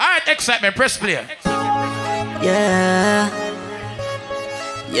Xsytment, press play. Yeah.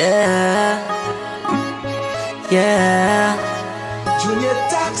 Yeah. Yeah. Junior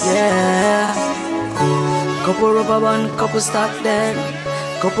Tax. Yeah. Couple rubber band, couple stock dead.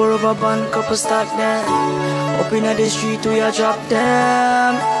 Couple rubber band, couple stock dead. Up in the street we a drop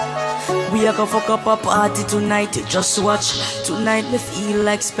them. We a go fuck up a party tonight, just watch. Tonight me feel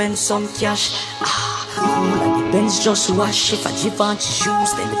like spend some cash. Cool like the Benz just wash. If I Givenchy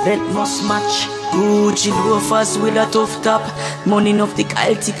shoes, then the belt must match. Gucci loafers with a tough top. Money enough the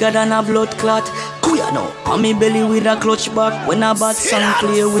Kyle thicker than a blood clot. Kuya now, on me belly with a clutch back. When a bad song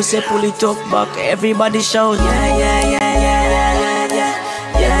clear, we say pull it up back. Everybody shout, yeah, yeah, yeah, yeah, yeah, yeah,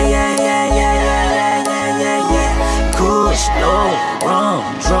 yeah, yeah, yeah, yeah, yeah, yeah. Kush, low, rum,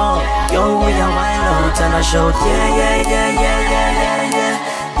 drum. Yo, we a wild out and I shout, yeah, yeah, yeah, yeah, yeah, yeah,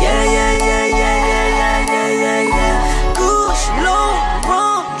 yeah, yeah, yeah, yeah, yeah, yeah, yeah, yeah. Kush, low,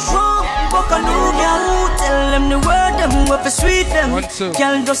 rum, drum. Buck a new girl, tell them the word, them what for sweet them.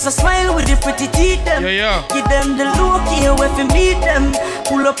 Girl just a smile with the pretty teeth them. Give them the look here where for meet them.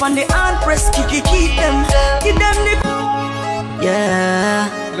 Pull up on the hand press, kick them. Give them the yeah.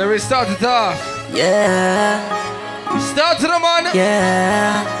 Let me start it off. Yeah. Start to the man.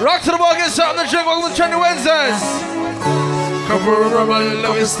 Yeah. Rock to the ball, get something to drink. Welcome to Trendy Wednesdays. Couple rubber band,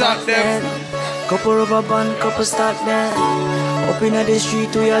 let me start them. Couple rubber band, couple start them. Up in the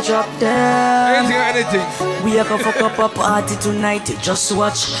street we a drop them. Anything. We a go fuck up a party tonight, just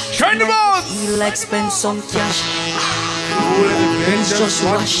watch. Trendy balls. Feel like spend some cash. Benz just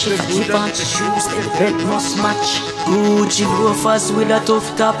wash. If I Givenchy shoes, then the belt must match. Gucci loafers with a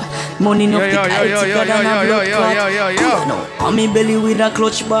tough top. Money enough the Kyle thicker than a blood clot. On me belly with a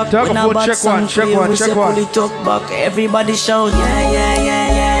clutch back. When a bad song clear, we say pull it up back. Everybody shout, yeah, yeah, yeah,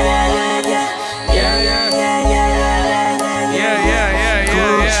 yeah, yeah, yeah, yeah, yeah, yeah, yeah,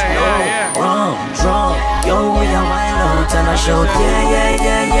 yeah. Rum, drum. Yo, we a wild out and I shout, yeah, yeah,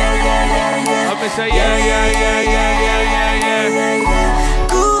 yeah, yeah, yeah, yeah, yeah. Let me say, yeah, yeah, yeah, yeah, yeah, yeah, yeah.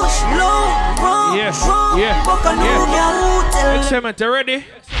 Kush, low, rum, drum. Buck a new girl, tell Xsytment, you ready?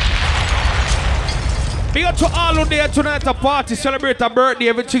 Big up to all who there tonight at party, celebrate a birthday,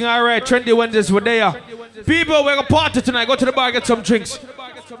 everything alright. Trendy Wednesdays, we're there. People, we're gonna party tonight. Go to the bar, get some drinks.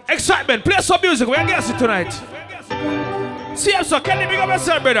 Xsytment, play some music. We're gonna get it tonight. See you, so Kelly, big up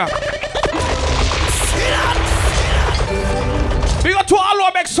yourself, brother. Big up to all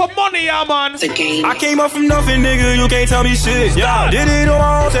who make some money, yeah, man. I came up from nothing, nigga, you can't tell me shit. Yeah, did it on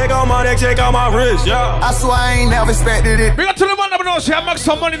my own, take out my neck, take out my wrist. Yeah, I swear I ain't never expected it. Big up to the man that knows I make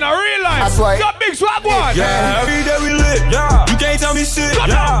some money in a real life. I swear. You got big swag one. yeah, every day we lit. Yeah, you can't tell me shit.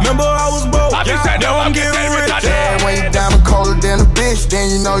 Yeah, remember I was broke. Now I'm getting rich. Yeah, when you diamond colder than a bitch, then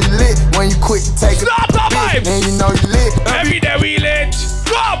you know you lit. When you quit to take Stop the vibe. then you know you lit. Every day we lit.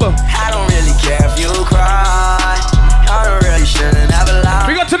 Rob. I don't really care if you cry. I don't really shouldn't have a lie.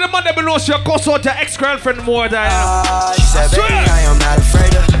 We got to the man that knows your cuss out your ex-girlfriend more than She said, baby, I am not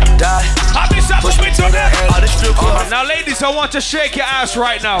afraid to die. Happy Sabbath Push me to the edge. Now ladies, I want to shake your ass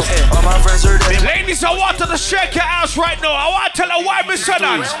right now. All my friends are dead. Ladies, I want to shake your ass right now. I want to tell her why me say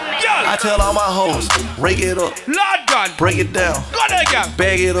that. I Girl, tell all my hoes, rake it up, Lord God, break it down, go there, girl.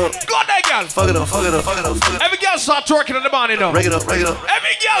 bag it up, Go there, girl. fuck it up, fuck it up, fuck it up, fuck it up. Every girl start twerking in the morning now. Rake it up, rake it up.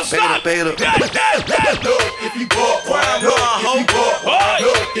 Every girl start. Bag it up, Yeah, yeah, yeah. If you go up, wild up. If you go up, wild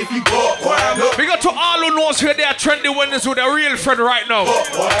up. If you go up, wild up. We got to all who knows here they are Trendy Wednesdays with a real friend right now.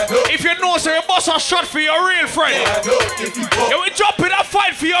 If you know, so you bust a shot for your real friend. You will jump in a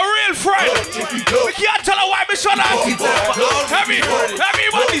fight for your real friend. We can't tell her why we shut up.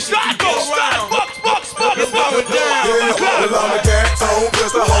 Everybody start, box. I'm a cat tone,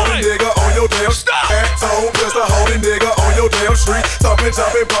 just a holding nigga on your damn Stop. Cat tone, just a holding nigga on your damn street. Stomping,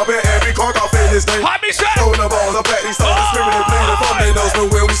 jumping, pumping, every car off in this thing. Happy set. Throwing the balls up at these started screaming and bleeding from they knows know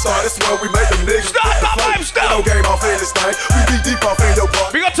where we start. It's where we make them niggas. Stop the vibe, stop. No game off in this thing. We be deep off in your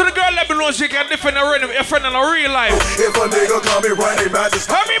part. We got to the girl let me know she can defend her friend in a real life. If a nigga come and run, they might just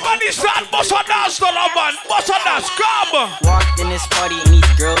Everybody start bust a dance to the man. Bust a dance, come. Walked in this party and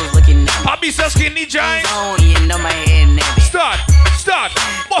these girls looking at me. Happy says skinny giant. Oh, you know my head now. Start,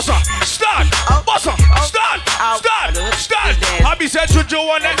 bossa, start. Happy said Juju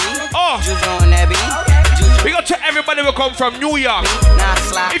on that. Oh, Juju on that beat. we got to everybody who come from New York. Nah,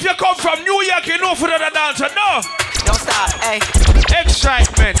 slide. If you come from New York, you know for the dancer. No. Don't stop, hey.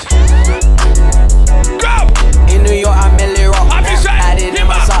 Xsytment. Go. In New York, I'm Millie Rock. Happy said, Had it in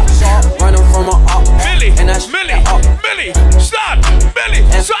my him up. sock. Running from a up. Millie, And that's Millie, start, Millie.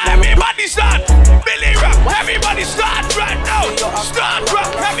 So everybody start. Millie rock. Everybody start right now. Start rock.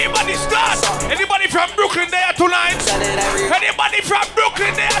 Everybody start. Anybody from Brooklyn there tonight? Anybody from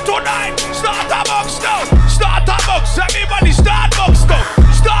Brooklyn there tonight?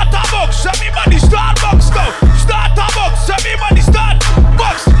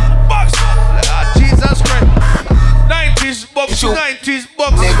 90s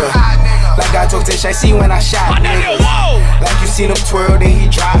bucks. Nigga, like I told Tish, I see when I shot, And then nigga. whoa. Like you seen him twirl, then he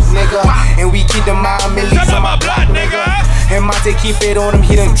drop, nigga. And we keep the mile millies Shut on up, my my block, blood, nigga. nigga. And Monte keep it on him,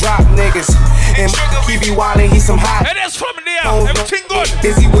 he done drop, niggas. And keep be wildin', he some hot. And that's from there. Everything good.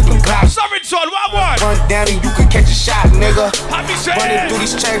 Busy with them clocks. Sorry, son, what? Run down and you can catch a shot, nigga. Happy Running say. through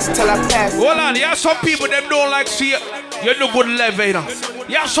these checks till I pass. Hold on, yeah, some people them don't like see you no good in life, you know.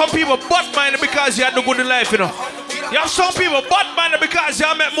 Yeah, some people butt mind because you no good in life, you know. Yeah, some people butt mind because you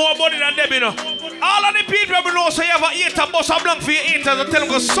make more money than them, you know. All of the people ever know so you have a eater, bust a blank for your eaters and tell them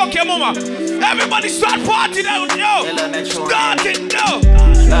go suck your mama. Everybody start party now, yo. Start it now.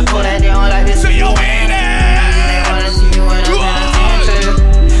 So you in They wanna it. see you when I'm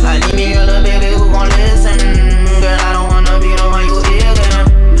attention. I need me a little baby who gon' listen. Girl, I don't wanna be the one you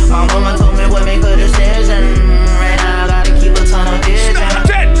ignorant. My mama told me what make a decision. Right now I gotta keep a ton of vision. Start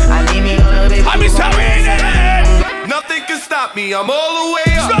it. I need me a little baby Happy who say gon' we in listen. it. Nothing can stop me, I'm all the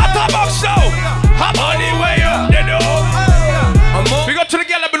way up. Start up up so. I'm on the way up, you know. I'm all We got to the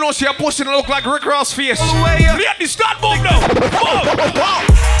girl that know she a pussy and look like Rick Ross face. way up. Let me start move now. Move.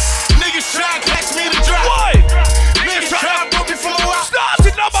 Niggas try to catch me to drop. Why? Niggas try to put me for a while. Start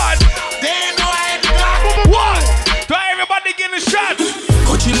it now, man. They ain't know I had the Glock. What? Do everybody get a shot?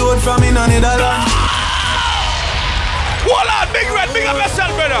 Cut you load from in on Netherlands. Hold on, big red, big up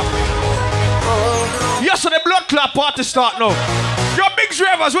yourself, brother. Yes, so the blood clot party start now. Your big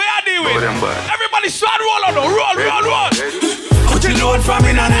drivers, where you deal with? Everybody start roll on now. Roll. Cut you load from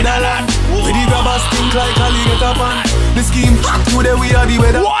in on Netherlands. We the grabbers stink like alligator pan. The scheme today we are the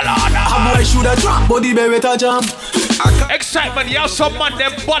weather. Hold on. A boy shoulda drop, but the beretta jam. Excitement, you have some man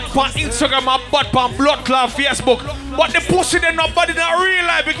them butt on Instagram and butt on blood clot Facebook. But the pussy them not body in real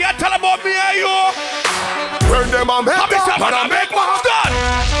life. You can't tell about me and you. Burn them on me. But I make one start.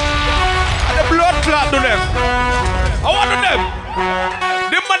 And the blood clot to them. I want to them.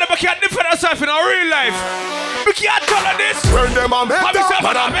 Them man never can't defend themselves in a real life. We can't tell her this. Burn them on me.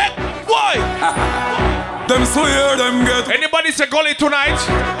 But I make. Why? Them swear them get Anybody say gully tonight?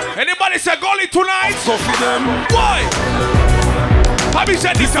 Anybody say gully tonight? so for them. Why? Have you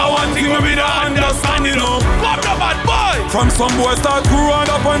said this? This a one thing we don't understand, you know. Come the man, boy. From some boys start growing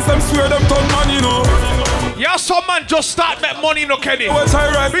up and some swear them turn man, you know. Yeah, some man just start make money, no Kenny. What's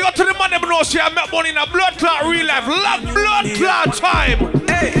I right? We got to the man them know see I make money in a blood clot real life. Long blood clot time.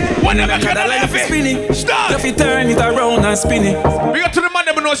 When they make it a life, start. If you turn it around and spin it. We got to the man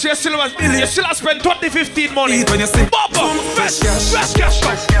them know see you still have spend 20-15 money. When you see Bubba, fresh cash, fresh cash,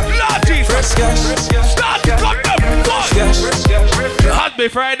 Lord fresh cash, start to come them, boy. fresh cash, Had me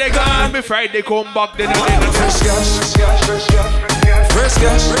Friday gone, me Friday come back, then again. fresh cash, fresh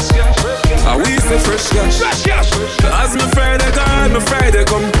cash. I we say fresh cash. Fresh cash. As me Friday gone, me Friday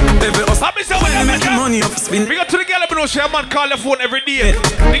come. Every us Happy say when you make making money off spin. We got to the girl that know she a man call the phone every day.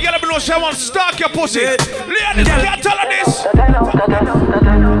 The girl that know she want stalk your pussy. Ladies, you can't tell her this.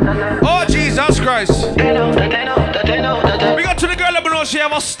 Oh Jesus Christ. We got to the girl that know she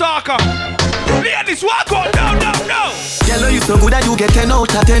have a stalker. Ladies, walk out, no. Girl, you so good that you get 10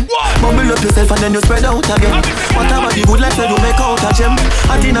 out of 10. What? Bubble up yourself and then you spread out again. Whatever the good life that you make out of gem.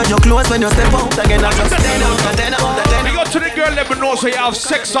 Hot in your clothes when you step out again. I just 10 out of 10 out of 10. We got to the girl that know so you have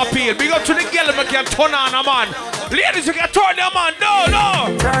sex appeal. We got to the girl that can turn on a man. Ladies, you can turn a man. No.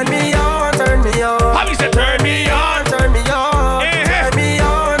 Turn me on, turn me on. How is it turn me on? Turn me on, turn me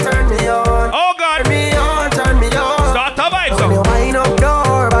on, turn me on. Oh God. Turn me on, turn me on. Start a vibe, When you so. wind up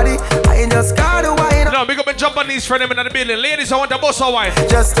your body, I just gotta wind up. No, big up and jump on these for them in the building. Ladies, I want a bus a wine.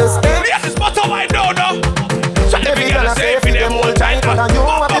 Just to stay. Ladies, bus a wine, no. So let me get a safe in them all time. You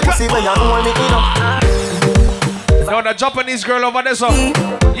want me to see when you hold me in up. Now the Japanese girl over there, so.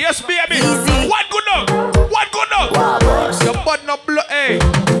 Yes, baby. One good dog. Your butt no blood, hey.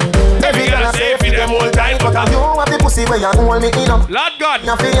 Let me get a safe in them all time. You want me to see when you hold me in up. Lord God.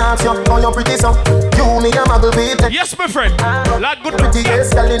 Your fiance, how you pretty so. You me a muggle beat. Yes, my friend. Lord good.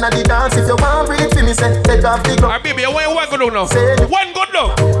 Prettiest girl inna the dance. If you want breathe for me, say take off the glove. Alright, baby, one good dog now. One good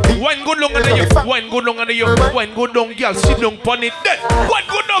dog. One good dog under you. One good dog under you. One good dog, girl. Sit down pon it. Dead. One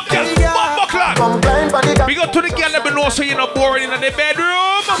good dog, girl. Bumbo clock. Come blind body We go to the girl that be know so you're not boring in the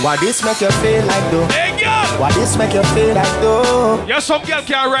bedroom. What this make you feel like though? Hey, girl. What this make you feel like though? Yeah, some girl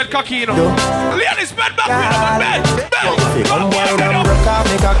can't ride cocky, you know. Ladies, bed back, bed. Come wine and broke off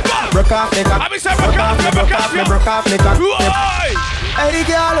me cock, broke off me cock. I be say broke off me cock. Why? Hey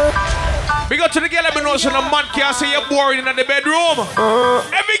girl, We go to the girl that be know so no man can't say you're boring in the bedroom.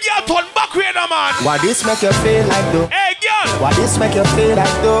 Every girl turn back with a man. what this make you feel like though? Hey, girl. on. Why this make you feel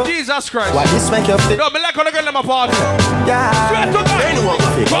like though? Jesus Christ. Why this make you feel? No, me like when I get them a party. Yeah. Swear to God.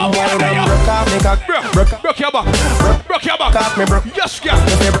 Come Go on, there, yo. broke off me cock. Broke your back. Broke your back. Cock me broke. Yes, girl.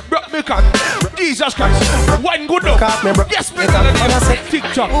 Broke me cock. Jesus Christ. One good dog. Cock me broke. Yes, me got it.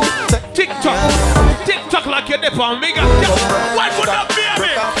 TikTok. TikTok. TikTok like you're there for me. One good dog,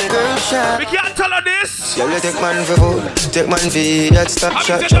 baby. We can't tell her this. Girl, you take man for food, take man for that stop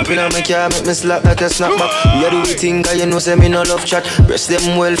shot. Jumping on my car, make me slap like a snapback. We are do we think, you know say me no love chat. Breast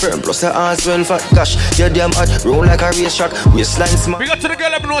them well firm, plus her ass well fat. Gosh, you're damn hot, roll like a race track. Waistline smart. We got to the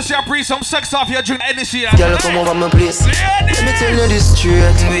girl that knows you breathe some sex off your drink any shit. Girl, come over my place. Let me tell you this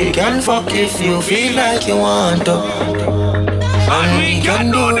straight. We can fuck if you feel like you want to. And we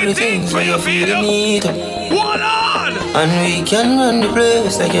can do the things where you feel you need to. Hold on! And we can run the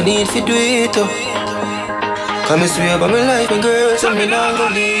place like you need to do it to. Come and swear by my life, my girl, so me not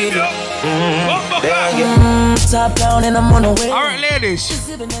gonna leave you. There you go. Top down and I'm on the way. Alright, ladies.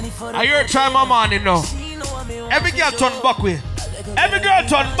 I hear time I'm on it now. Every girl turn back way. Every girl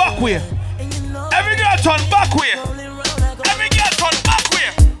turn back way. Every girl turn back way. Every girl turn back way.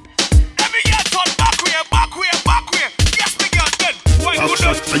 Every girl turn back way. Back way, back way. Yes, me girl dead. Why good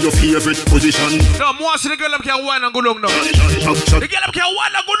Shot luck? at your favorite position. No, more see the girl them can wine and go long now. The girl them can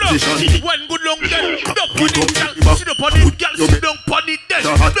wine and go long. When good long dead. Don't put it, girl. Sit up on it, girl. Sit down on it dead.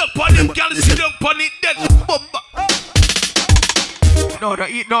 Don't put it, girl. Sit down on it dead. No,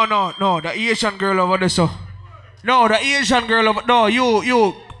 the Asian girl over there, so. No, the Asian girl over. No, you.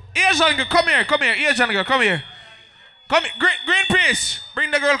 Asian girl, come here. Asian girl, come here. Come here. Green piece.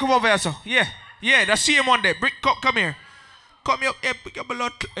 Bring the girl come over here, so. Yeah, the same one there. Come here. Come here, pick up a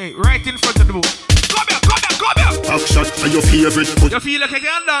lot. Hey, right in front of the booth. Come here. Back shot at your favorite position. You feel like I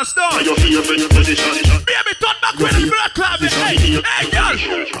can dance now? At your favorite position. Baby, turn back with the blood club. Hey, girl.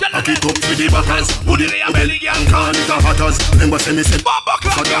 Back it up with the backers. Put it in your belly, girl. Can't it a hatters. Remember say me say Bumbo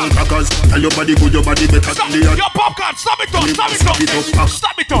for club, down girl. crackers. Tell your body good, your body better than the other. Your popcorn, stop it up.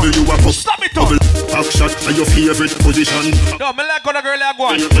 Stop it up. You a pop. Stop it up. Back shot at your favorite position. No, me like how the girl like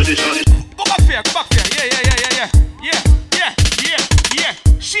one. Position. Go back here. Yeah.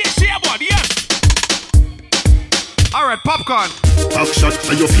 She about, yes. Alright, popcorn. Back shot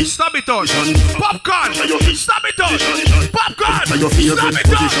at your feet. Stop it on. Popcorn. Stop it on. Popcorn. At your favorite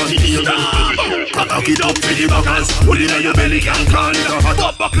position. Back it up with the backers. Put it in your belly and can't it a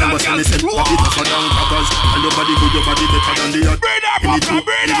hatter. Remember say me say back it up for down crackers. Tell your body good, your body better than the other. Breather, popcorn,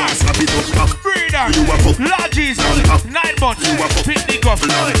 breather. Slap it up back. Breather. You a pop. Lord Jesus. 9 months. Picnic up.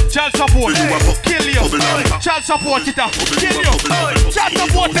 Child support. Kill you. Child support it up. Kill you. Child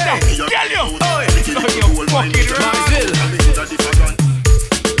support it up. Kill you. You fucking right.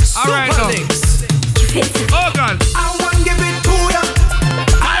 Alright now. Oh God. I want to give it to ya.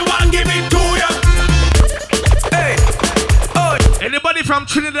 I want to give it to ya. Hey. Oh. Anybody from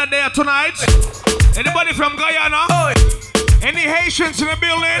Trinidad there tonight? Anybody from Guyana? Oh. Any Haitians in the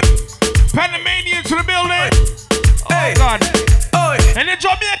building? Panamanians in the building? Hey. Oh God. Oh. Any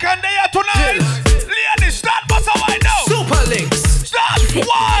Jamaican there tonight? Ladies, start what's up right now. Super links. Start.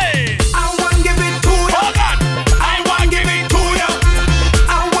 Why? I want to give it to ya. Oh God. I want to give it to ya.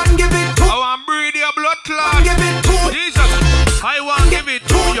 I want to give it to ya. I want breathe your blood I clot. give it to ya. Jesus, I want to give it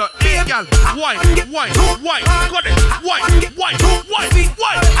to you. Hey, girl. Why? Got it. Why?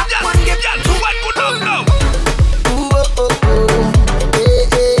 Yes, girl. Why good dog now?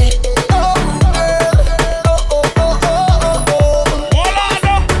 Hold on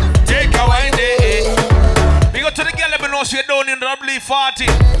now. Take a wine day. We go to the girl let me know she down in the W40.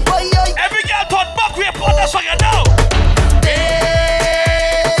 Every girl turn back we put that song you know.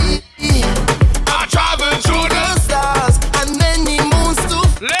 I travel through the stars and many moons too.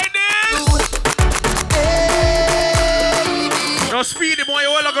 Ladies. No speedy boy, you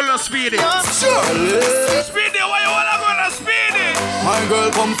all gonna speedy. Speedy, why you all gonna speedy? My girl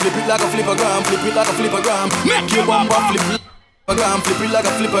come flip it like a flippergram, flip it like a flippergram. Make your bumper flip it like a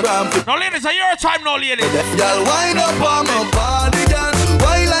flippergram. Now ladies, are your time now, ladies. Y'all wind up on my body, girl.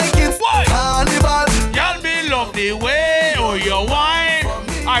 Why like it's carnival? Y'all be love the way or your wine.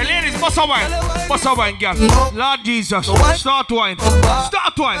 Alright, ladies, bust a wine, girl. Lord Jesus, start wine. Bust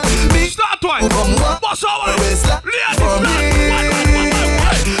a wine. Ladies,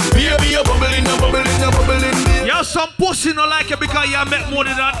 Baby, you're bubbling. y'all some pussy no like it because you make more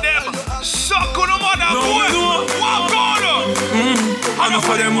than them. Suck on the mother boy. Walk on. I know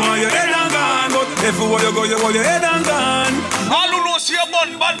for them why your head and gone, but everywhere you go, you hold your head and gone. All who know see a bad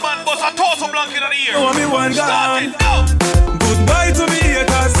man, but a torso blanket in the ear. You want me one Start gone. it now. Goodbye to me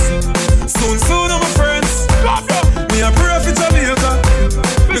haters. Soon, my friends. Me a pray for Jamaica.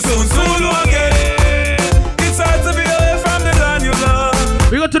 Me soon will again. It's hard to be away from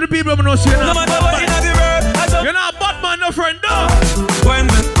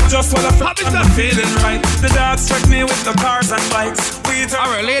swallow I'm feeling right. The dogs track me with the cars and bikes.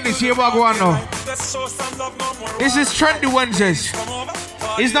 Alright, ladies, here we go on now. This is Trendy Wednesdays.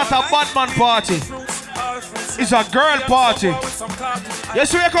 It's not a bad man party. It's a girl party.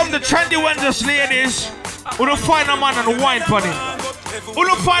 Yes, here come the Trendy Wednesdays, ladies. We don't find a man and wine for him. We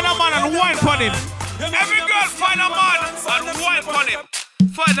don't find a man and wine for him. Every girl find a man and wine for him.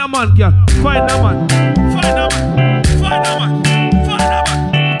 Find a man, girl. Find a man. Find a man. Find a man. Find a man.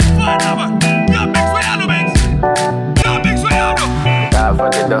 Find a man. You're big for you, Biggs. You're big for you.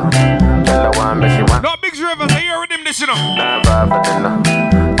 No, Biggs Rivers, are you hearing him this, you know?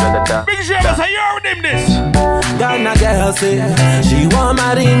 Biggs Rivers, are you hearing him this? Ghana girl say she want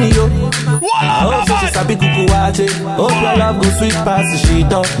marry me, yo. I hope so she's a big cuckoo watch it. Hope your love go sweet past the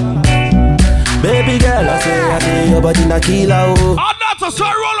sheet up. Baby girl, I say your body na killer, oh. I'm not a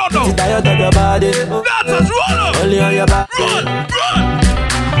sorry roll on, though. Tired of your body. That's a roll on. Only on your back. Run.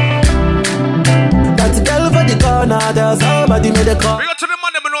 That's a girl for the corner. There's somebody made a call. We got to the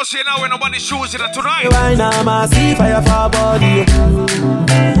man that we know say now when nobody shoes in it tonight. Why now, ma see fire for body.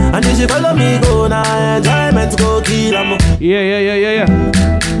 And if she follow me, go now, enjoyment go kill em. Yeah.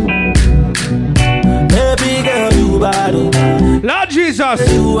 Baby girl, you bad. Lord Jesus.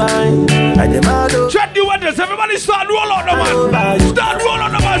 You wine. I demand. Trendy Wednesdays, everybody start roll on the man. Start roll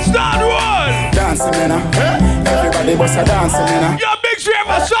on the man. Start roll. Dancing, man. Everybody bust a dancing, man. Your big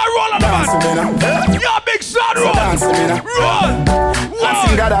driver, start roll on the man. Your big start roll. Dancing, man. Roll.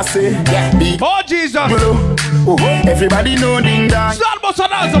 Dancing, God, I say. Yeah, big. Oh, Jesus. Oh, everybody know ding dong. Start bust a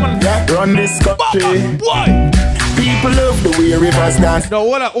dance, man. Yeah, run this country. Boy. People love the way rivers dance. No,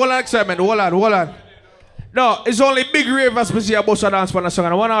 hold on, Xsytment. Hold on. No, it's only big ravers we see a bust a dance for the song.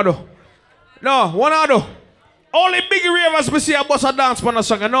 One out. Only big ravers we see a bust a dance for the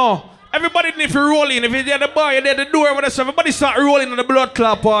song. No. Everybody need to roll in. If you're at the bar, you're at the door, over there, so everybody start rolling in the blood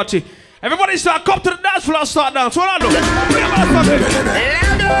club party. Everybody start come to the dance floor and start dance. What I do? Play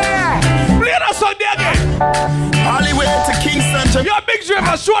that song there again. Hollywood to Kingston. You're a big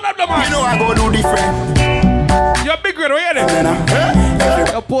driver, show them the man. You know I go do different. You're a big red, where you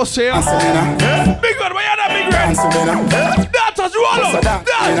there? You're post here. Big red, where you there, big red? Dancers, roll up.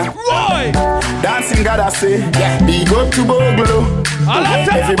 Dance, Roy. Dancing, God, I say. Yeah. Big up to Boglo.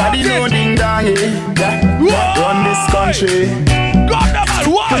 Everybody know ding dong, yeah. Run this country.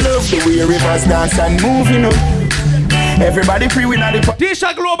 People love the way rivers dance and move, you know. Everybody free with the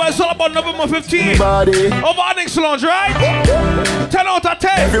T-shirt Global is all about November 15. Body. Over Onyx Lounge, right? 10 out of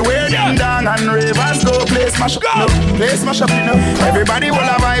 10. Everywhere ding dong and rivers go. Play smash up, no. Play smash up, you know. Everybody will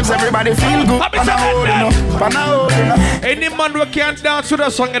have vibes, everybody feel good. Any man who can't dance with a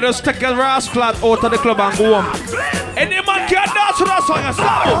song, just take a ass flat out of the club and go home. Any man can't dance with a song,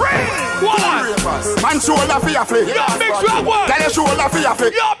 stop it. What? Man shoulder for your flick. Yo, Biggs, where what? Tell your shoulder for your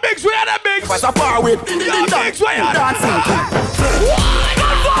flick. Yo, Biggs, where the Biggs? What's up par with? Yo, Biggs, where you dancing?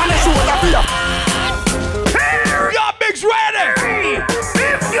 Tell your shoulder for your. Yo, Biggs, where there?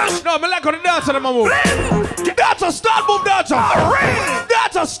 No, me like on the dancer, my move. That's a start move, dancer.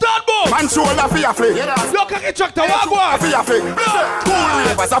 That's a start move. Man shoulder for your flick. Yo, can you check the wagwan? For your flick.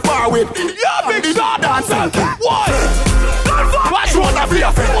 Cool, what's up par with? Yo, Biggs, start dancing. What? Man shoulder for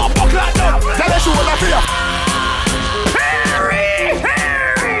your flick. Tell your shoulder for your.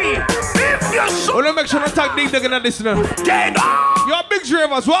 Well, let me make sure not talk dig in this now. Your big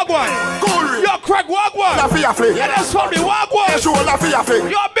drivers, wagwan. Your crack wagwan. Yeah, that's for me, wagwan.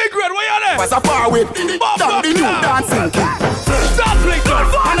 Your big red, where you there? What's up par with? Start flick down.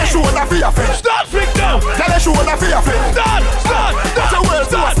 Start flick down. Tell your shoulder for your flick. Start. That's a word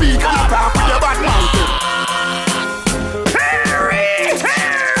to speak. And you talk with your bad mouth.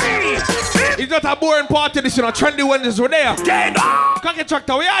 It's not a boring party, this is a Trendy Wednesdays, we're there. Cocky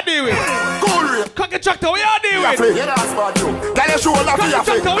tractor, we are dealing with. Cocky tractor, we are dealing with. Tell your shoulder for your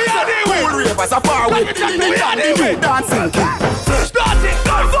flick. We are dealing with. Cool ravers are far with. We are dealing with. Dancing. Start it.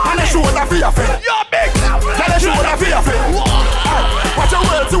 Tell your shoulder for your flick. You're big. Tell your shoulder for your flick. Watch your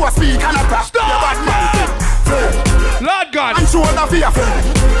words to speak and attack. Your bad mouth. Lord God. And shoulder for your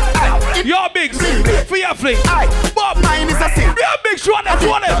flick. You're big. For your flick. Bob, mine is a sin. You're big. Show them.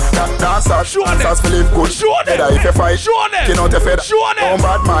 Dancers for live good. Show them. If you fight, show them. you know the feather. Show them. Don't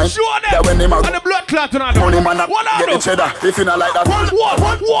bad mind. Show them. That when they mag. And the blood clot tonight. Only man that What get the cheddar. If you not like that. What?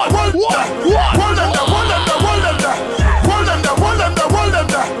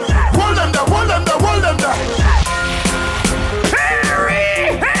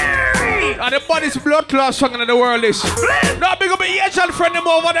 And the body's blood clot song in the world is. Now big up a Asian friend them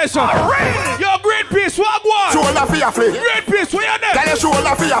over there, so. Yo, great peace, wagwan. Shoulder for your flick. Great peace, where you there? Tell your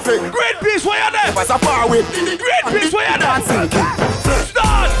shoulder for your flick. Great peace, where you there? What's up par with? Great peace, where you there? Dancing.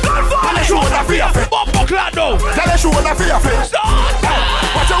 Start. shoulder for your face. Bumbo clad though. Tell your shoulder for your face. Start.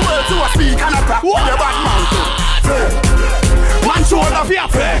 Watch your words to a speak and a crack. Your bad mouth. One shoulder for your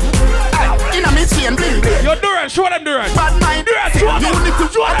face. In a mid-chain bling bling. Yo, Duran, show them Duran. Bad mind. Duran, show them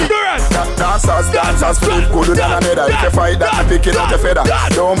Duran. Dancers, flip good than another. If you fight that, I pick it up the feather.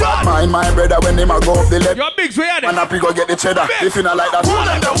 Don't bad mind my brother when they go up the left. Your bigs, where are they? Man up, you go get the cheddar. If you not like that, hold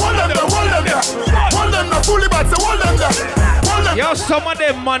them there, hold them there, hold them there. Hold them there, fully bad, so hold them there. Yo, some of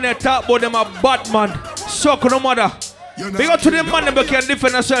them man they talk about them a bad man. Suck no mother. Big up to them man that can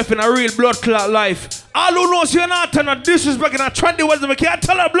defend yourself in a real blood clot life. All who knows you're not turn a disrespect in a trendy words, we can't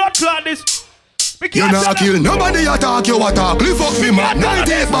tell a blood clot this. You not kill nobody attack, you attack. Lift up me man,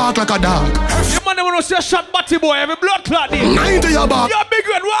 90 bark like a dog. You man never know say shot batty boy, every blood clot this. 90 your back. You're big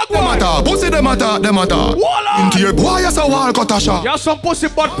red walk them attack, pussy them attack, them attack. Into your boy as a wall cut a shot. You have some pussy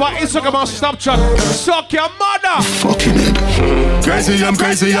butt for Instagram and Snapchat. Suck your mother. Fucking head. Crazy, I'm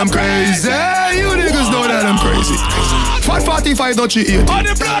crazy, I'm crazy. You niggas know that I'm crazy. Fat 45 don't you 80.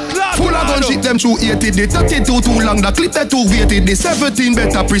 Full of gun shit them through 80. The 32 too long, the clip that too weighted. The 17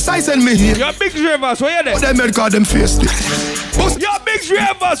 better precise and me here. You're big drivers, where you there? Them men call them face. You're big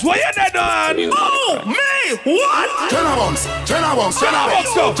drivers, where you there, man? Oh, me? What? Jenna bombs.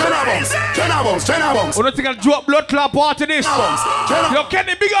 You don't think I'll drop blood clot part of this? Yo,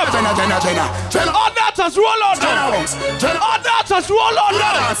 Kenny, big up. Jenna. All dancers roll on now. All dancers roll on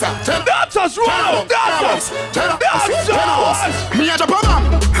now. Dancers roll on. Dancers. Me a jump on,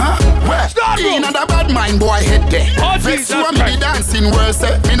 huh? Where? In a bad mind boy head there. Vex you and me be dancing worse.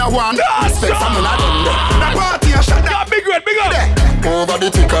 Me no want respect from me not done there. The party a shut down. Big red, big up. Over the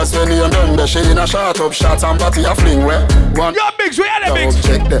tickers when you done the shit in a shot up shot and party a fling where. Yo, bigs, where you there, bigs?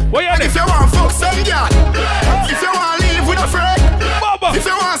 Check there. Where you there? If you want fuck some girl, if you want live with a friend, if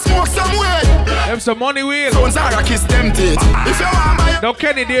you want smoke some weed, them some money wheel. Soundz are kiss them teeth. If you want my now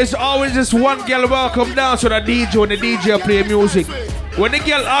Kenny, there's always this one girl welcome down to the DJ when the DJ play music. When the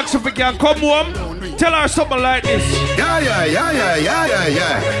girl asks if we can come home, tell her something like this. Yeah.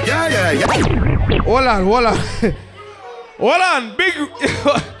 Hold on, big.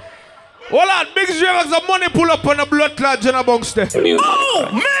 Hold on, big drivers the money pull up on the blood clot Jenna Bunks there. Oh,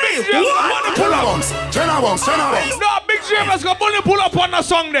 me! Money pull up. Jenna Bunks. No, big drivers got money pull up on the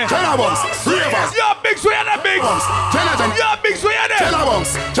song there. Jenna Bunks. Yo, big swear the big. Jenna. Yo, big swear there. Jenna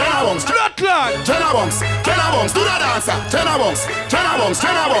Bunks. Blood clot. Jenna Bunks. Do the dancer. Jenna Bunks.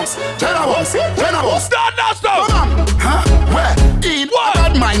 Start that stuff. Huh? Where? In what?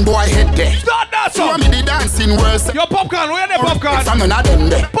 Bad mind boy head there. Start that stuff. You want me the dancing worse? Yo, popcorn, where you there, popcorn? I'm not them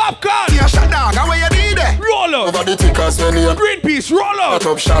there. Popcorn. You shut down, where you need it? Roll up. Over the tickers when you Greenpeace, roll up.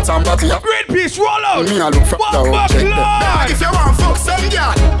 Top shots and party up. Greenpeace, roll up. Me a look from down, check them. If you want fuck some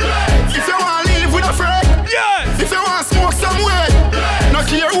girl, if you want live with a friend, yes. If you want smoke some weed, no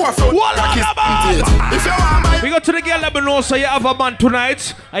care who a fuck. If you want my we go to the girl let me know so you have a man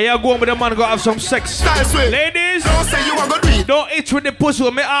tonight and you're going with the man go have some sex. Ladies, don't say you are gonna do it. Don't itch with the pussy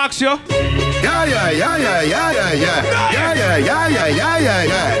when me ask you. Yeah.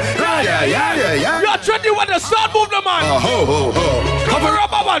 You're Trendy with the start move the man. Ho. Come a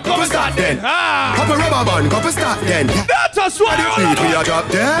rubber band, come start then. Come a rubber band, come start then. That's a swag. We are drop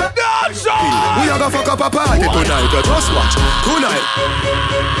there. That's a we are gonna fuck up a party tonight. Just watch. Tonight.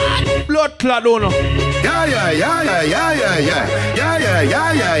 Blood clot owner. Yeah.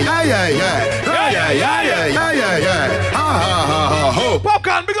 Ho.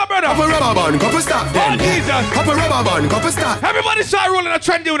 Popcorn, big up brother. Couple rubber band, couple start then. Couple rubber band, couple start. Everybody start rolling a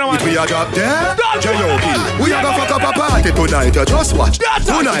Trendy with a man. We are drop there. J.O.P. We are gonna fuck up a party tonight. Just watch.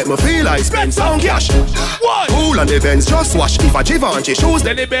 Tonight me feel I spend some cash. What? Cool and events, just watch. If a Givenchy shoes,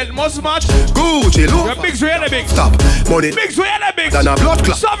 then the belt must match. Gucci look. Your bigs where the big. Stop. Money. Bigs where the big. Then a blood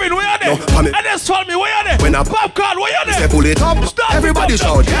clot. Sovereign where the. And then tell me where the. When a popcorn where the. Say pull it up. Stop. Everybody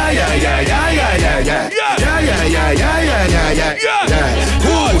shout. Yeah.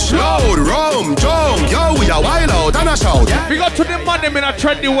 Push, load, rum, jump. Yo, we are wild out and a shout. We got to the man them in a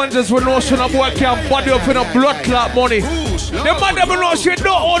Trendy Wednesdays with no son of boy can't body up in a blood clot money. The man them know she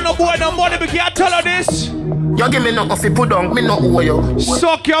don't own no boy no money. We can't tell her this. You give me no coffee put on, me no owe you.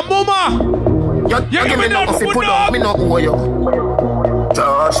 Suck your mama. You give me no coffee put on, me no owe you.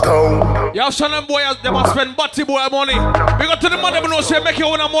 Touchdown. Y'all son of boy they must spend body boy money. We got to the man them know she make you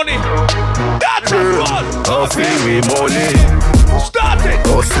own money. That's what. Coffee with money. Start it.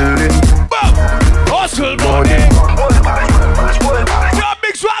 Hustling. Hustle money. You're a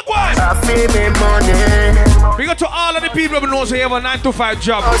big swag boy. Coffee with money. We got to all of the people who know so you have a 9-to-5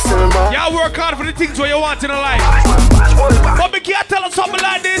 job. Y'all work hard for the things what you want in a life. But we can't tell us something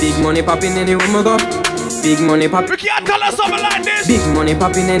like this. Big money popping in the room I go. Big money pop. We can't tell us something like this. Big money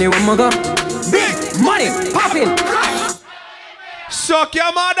popping anywhere we go. Big money popping. Suck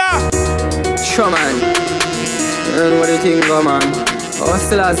your mother. Sure man. What do you think, go man?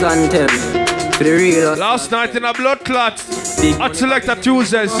 Hustlers and tell. For the real. Last night in a blood clot. Big at Selector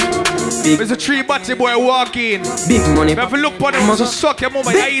Tuesdays. Big. There's a 3 batty boy walking. Big money. If you look for them, so suck your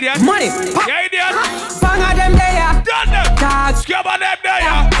mama, you idiot. Money. You idiot. Bang of them there. Done them. Tags. Skip on them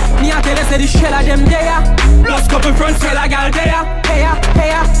there. Me a tell you say the shell of them there. Plus couple friends tell a girl there.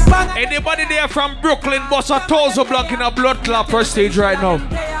 Hey, bang. Anybody there from Brooklyn, boss a Tozo block in a blood clot first stage right now?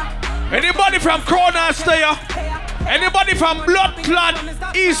 Anybody from Corner there? Anybody from Blood Clot,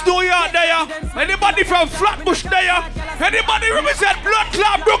 East New York there? Anybody from Flatbush there? Anybody represent Blood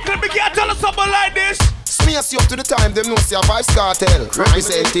Clot, Brooklyn? We can't tell us something like this. Smears you up to the time, them know see a Vibes Cartel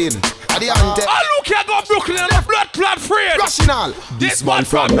representing at the ante. I look here go Brooklyn and the Blood Clot friend. Rational. This man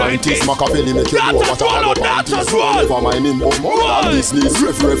from 90s, Machiavelli make you know what I have about this. Never mind him, but more than business.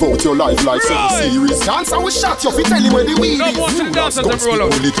 Rev out your life like some series. Dance and we shot you, fi tell you where the weed No is. more dancers them roll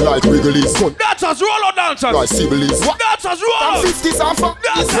out. Lick like Wrigley's. Dancers roll out dancers. Like Sibley's. Dancers roll From out. 50s and for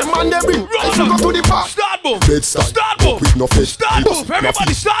Dancers. this man they bring. If you go to the park. Start move. Bed style. Start move. With no fish. Start move.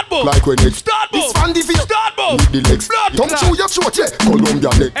 Everybody start move. Like when it Start move. This fan the video. Start move. with the legs. Blood Don't clot. chew your throat, yeah. Columbia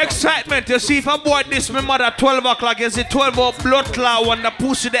neck. Excitement, you see if I boy this my mother 12 o'clock, you see 12 hour blood clot when the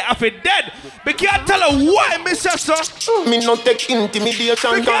pussy they have it dead. But can't tell her why, me sister. Me no take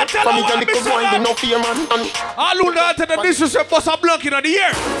intimidation. We can't tell From her me why, tell me the boy sister. we no fear man. All who know that this is a bus of block in the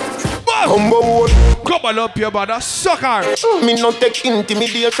year. Combo Come up your brother, sucker. me no take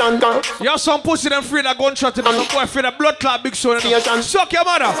intimidation. You have some pussy them free the gunshot and some boy free the blood clot big son. Suck your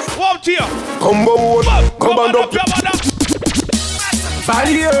mother. Warm to you. Combo Come on up. up your mother.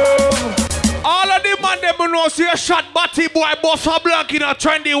 All of the man them know see a shot batty boy boss a block in a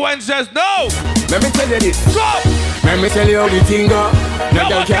Trendy Wednesdays. No. Let me tell you this. Stop. Let me tell you how the thing go. No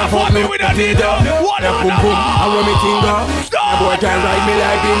girl can't fuck me with a dildo. What No on pum the pum, ball? I want me thing go. No boy can ride me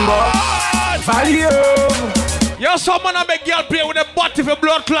like bimbo. Value. Yo, some man a make girl play with a butt if a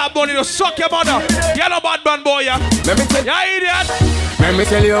blood clot bunny. You suck your mother. You're no bad man boy, yeah. Let me tell you. You idiot. Let me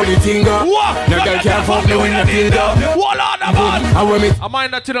tell you how the thing go. What? No girl can't fuck me with a dildo. What on the man? I want me. I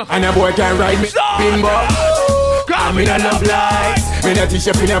mind that you know. And a boy can ride me Stop. bimbo. Come Me no love lights. Me no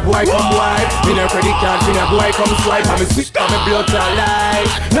t-shirt, me no boy come wipe. Me no credit card, me no boy come swipe. I'm a sick, I'm a blood clot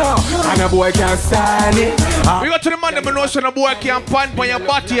life. No, and a boy can't stand it. We go to the man that know so the boy can't pan on your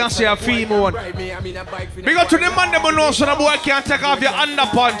body and say a female one. We go to the man that know so the boy can't take off your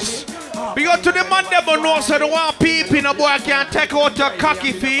underpants. We go to the man that know so the one peeping the boy can't take out your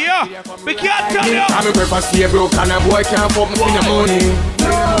cocky for you. We can't tell you. I'm a prefer stay broke and a boy can't fuck me in the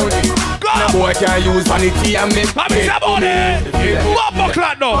morning. And a boy can't use vanity and make I'm in the money. What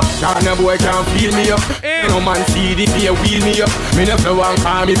buckler now? and a boy can't feel me up. No man see the fear wheel me up. Me no flow and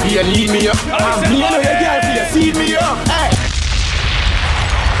call me fear lead me up. And me no your girl fear seed me up. Hey.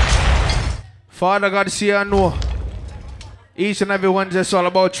 Father God see and know. Each and every Wednesday all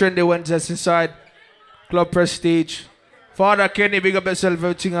about Trendy Wednesdays inside Club Prestige. Father Kenny, big up yourself,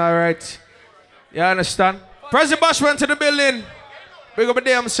 everything alright. You understand? President Bash went to the building. Big up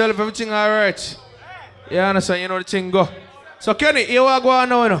the himself, everything alright. You understand? You know the thing go. So Kenny, here we go on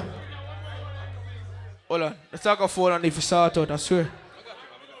now, you know. Hold on. Let's talk a phone and if you start out, I swear.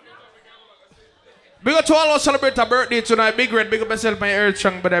 Big up to all us celebrate a birthday tonight. Big Red, big up yourself, my earth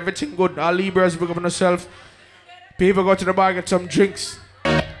strong, but everything good. All Libras, big up on yourself. People go to the bar, get some drinks.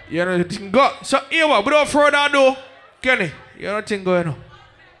 You know the thing go. So here we, without further ado, Kenny, you know the thing going on.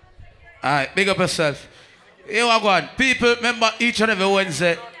 Alright, big up yourself. Here we go on. People, remember each and every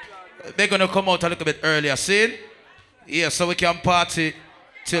Wednesday, they're going to come out a little bit earlier, see? Yeah, so we can party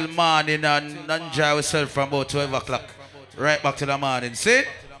till morning and enjoy ourselves from about 12 o'clock. Right back to the morning, see?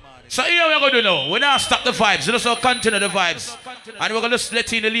 So here we're going to do now. We're not stop the vibes. We're just continue the vibes. And we're going to just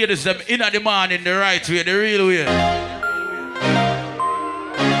let in the ladies them in at the morning the right way, the real way.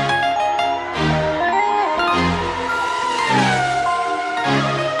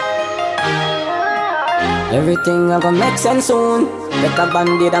 Everything I gonna make sense soon. Take a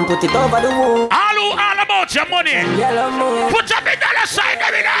band-aid and put it over the wound. All about your money. Yellow moon. Put your big dollar sign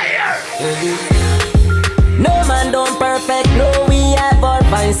every here. No man don't perfect. No, we have our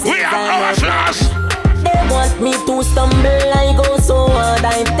vices. We have our flaws. They want me to stumble. I go so hard.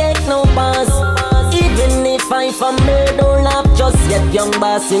 I take no pass. Even if I fumble, don't laugh just yet. Young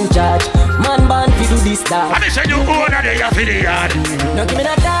boss in charge. Man born fi do this stuff. And they say you own a day for the yard. No give me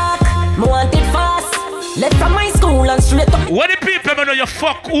that talk. Me want it fast. Left from my school and straight up. What the people know you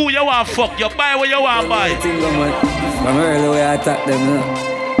fuck who you want fuck, you buy what you want buy. From early way I attack them,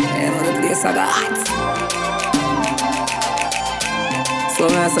 you know the place I got hot. So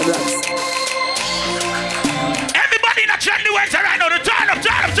nice and blacks. Everybody in the Trendy Wednesday right now, turn up.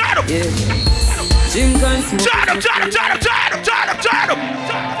 Yeah. Drink and smoke. Turn up.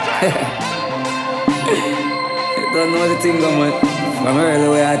 Don't know the thing, man. From early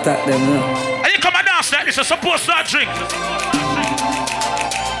way I attack them, you know. And you come and dance like this, you're supposed to drink.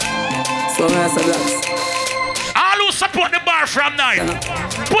 So nice and blacks. All who support the bar from now,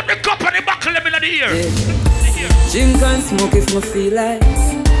 put the cup on the buckle them in the ear. Yeah. Drink and smoke if me feel like.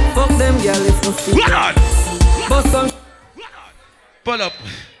 Fuck them girl if me feel like. Bust some. Pull up.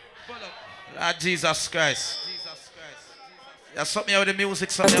 Lord Jesus Christ. There's something out with the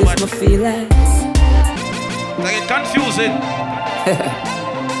music, something man. Me feel like. Like it's confusing.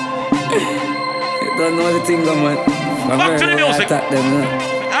 You don't know the thing, man. Back to the music. Attack them, you know.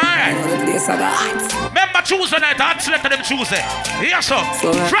 Alright. Remember Tuesday night, I'd select them Tuesday. Yes, sir.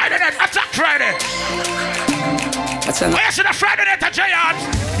 Friday night, attack Friday. Where's the Friday night at Giant?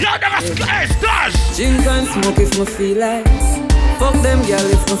 Yo, never stars. Drink and smoke if me feel like. Fuck them girl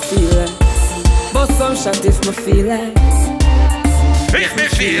if me feel like. Bust some shot if me feel like. If me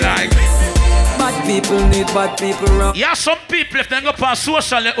feel like. Bad people need bad people around. Yeah, some people if they go on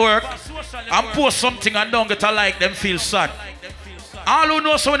social network and post something and don't get a like, them feel sad. All who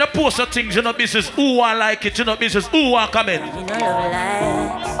know so when they post the things, you know business who want like it, you know business who want comment. You know love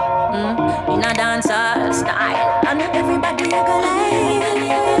lies, you know dancehall style, and everybody a go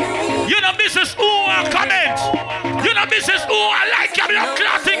like. You know business who want comment. You know business who want like you, you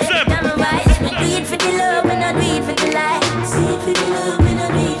clock things them. I'm a vice, we do it for the love, we not do it for the likes. Do it for the love, we not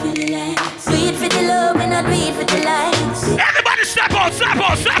do it for the likes. Do it for the love, we not do it for the likes. Everybody step out.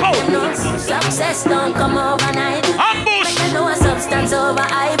 No, success don't come overnight. Ambush. You know a substance over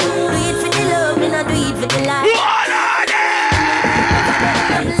hype. Do it for the love, we not do it for the likes.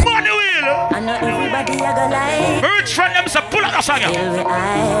 Money wheel. I know everybody a go like. Birds from them say pull out the song. Feel with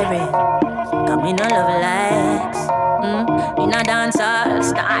ivory. Come in a love likes. In a dancehall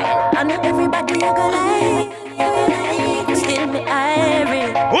style. I know everybody a go like. Still me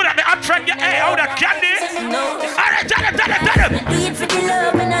ivory. Who that the up trend? Hey, how that candy? No. Alright, tell him. Do it for the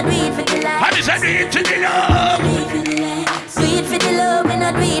love, and I do it for the likes. How do you say do it for the love? Do it for the love, and I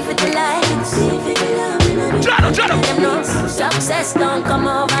do it for the likes. Jado. Them know success don't come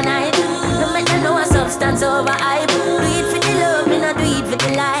overnight. No make them know a substance over hype. Do it for the love, and I do it for the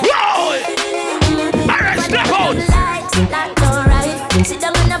likes. Alright, step out. That's alright. Sit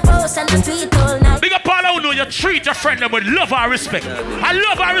down on the post and I tweet all night. Big up all who know you treat your friend them with love and respect. I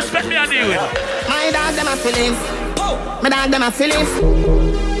love and respect me and deal with. My dog them a feeling. My dog them a feeling.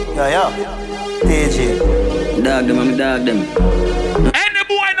 Yo, TG. Dog them, I'm dog them. Any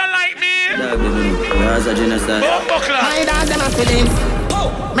boy not like me. Dog them, that's a genocide. My dog them a feeling.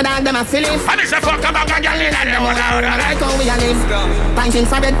 My dog them a feeling. I miss a fuck about a girl in the one. Like how we a live. Punching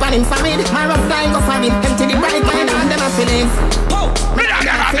for bed, panning for me. My rough flying go for me. Empty the bright, my dog them a feeling. My dog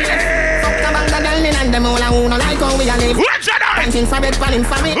them a feeling. Fuck about the girl in and them all who no like how we a live. Punching for bed, panning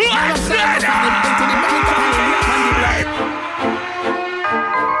for me. My rough flying go for me. Empty the bright, go for me.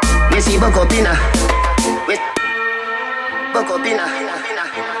 Me see Bokopina.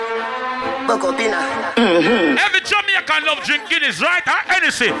 Bokopina. Every Jamaican love drink Guinness, right? Or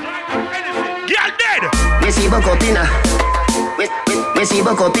anything. Girl dead. Me see Bokopina. Me see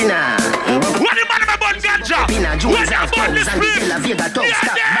Bokopina. What the man about ganja? What the about this place? Yeah,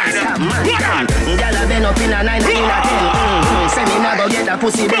 dead. What on? Girl a been up in a 9 and in a 10. Say me nah go get a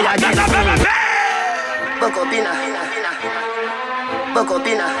pussy day again. Bokopina.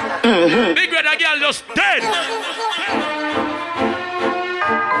 Big red girl just dead.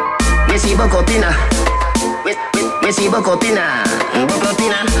 Me see Bokopina.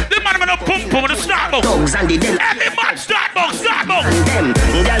 The man with a pump with a Starbucks. Dogs and the devil. Every man Starbucks. And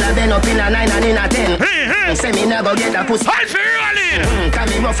them, girl a been up in a 9 and in a 10. Say me nah go get a pussy. I'll feel rolling. Can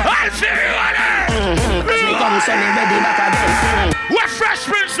me rough. I'll feel rolling. Cause me come so me ready back again. What fresh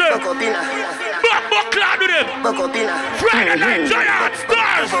prince? Bokopina. Back cloud with him. Bokopina. Friday night giant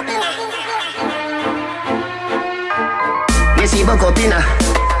stars. Me see Bokopina.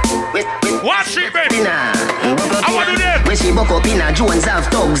 What shit, baby? I want to do them. We see Bokopina, Jones have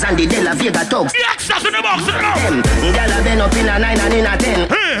thugs and the De La Vega thugs. The extras in the box, you know. Girl a been up in a 9 and in a 10.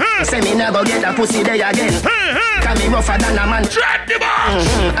 Say me nah go get a pussy day again. Can me rougher than a man. Trendy box.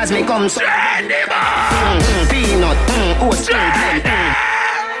 As me come so. Trendy box. Peanut, oat cream,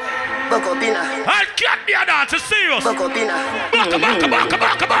 Bokopina. I can't be a dancer, serious. Bokopina.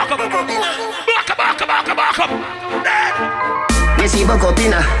 Back up. We see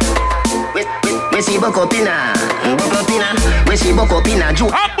Bokopina. We see Bokopina, we see Bokopina, Ju.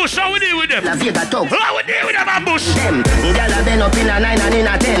 Ambush, how we deal with them? La Vega Top. How we deal with them, ambush? Them, gyal been up in a 9 and in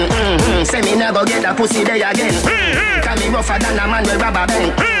a 10. Say me nah go get a pussy there again. Can me rougher than a man with rubber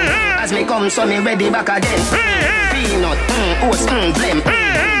band. As me come, so me ready back again. Peanut, oats, blem.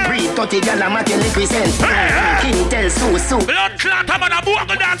 Breed 30 gyal a making liquid sense. King tell Sue. Blood clot, I'm on a book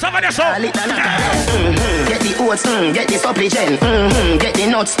dance over there, so. Get the oats, get the supplement. Get the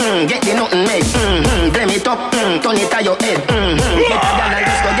nuts, get the nothing made. Blem it up, turn it to your head. Get a gyal and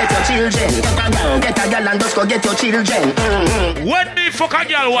just go get your children. Get a gyal and just go get your children. When me fuck a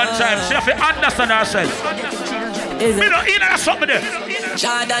girl one time, she have to understand herself. Me don't eat that something there.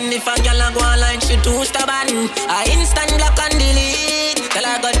 Jordan, if a girl a go online, she too stubborn. I instant block and delete. Tell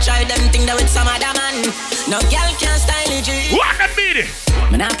her go try them thing that with some other man. No girl can style it. What that mean?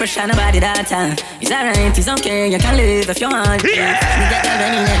 Me not pressure nobody that time. It's alright, it's okay, you can live if you want. Yeah. Me get the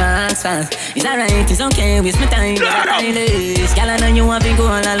money, never ask for. It's alright, it's okay, waste my time. Girl, I know you want to go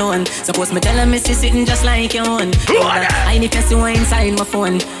all alone. Suppose me tell her me see sitting just like your own. I need to see what inside my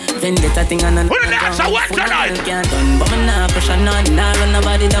phone. Vendetta thing on who the dance I want tonight? But me not pressure none. Nah run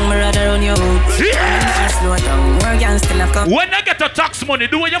nobody down, me rather run you. Yeah. Slow down, work and still have come. When I get the tax money,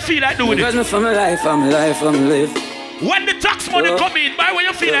 do what you feel like doing it. Because me for my life, I'm live. When the tax money come in, buy what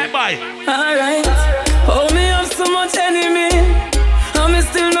you feel like buy. Alright. Oh, me have so much enemy. And me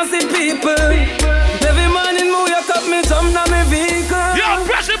still not see people. Every morning me wake up, me jump down my vehicle. Yo,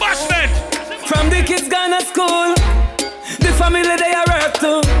 press the bus, man. From the kids gone to school, the family they are work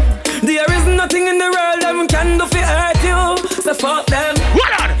too. There is nothing in the world that can do for hurt you. So fuck them.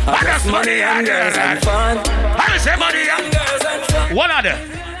 What on? I just money and girls and fun. I say money and girls and fun. What are they?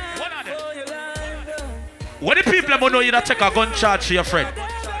 What the people about know you not take a gun charge for your friend?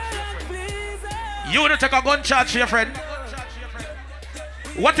 You wanna take a gun charge for your friend?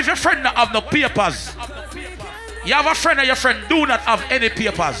 What if your friend not have no papers? You have a friend and your friend do not have any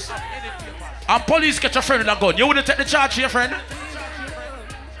papers. And police get your friend with a gun. You wanna take the charge for your friend?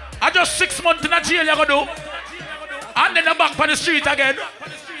 I just 6 months in a jail you gonna do. And then back on the street again.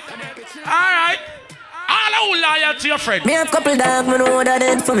 Alright. All who loyal to your friend. Me have couple dogs, me know what I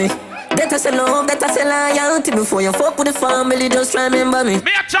did for me. That I say love, that I say loyalty. Before you fuck with the family, just remember me.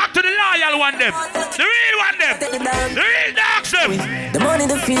 Me I talk to the loyal one them. The real one them. The real dogs them. The money,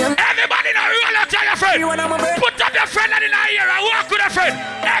 the fame. Everybody in a real out tell your friend. Put up your friend in the ear and walk with a friend.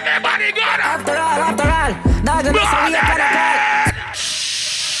 Everybody go down. After all, dog and that's how we can call.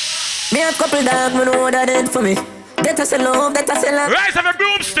 Me have couple dogs, me know what I did for me. That I say love, that I say love. Rise of a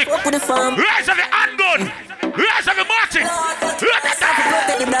broomstick. Fuck with the farm. Rise of a handgun. Rise of a martin.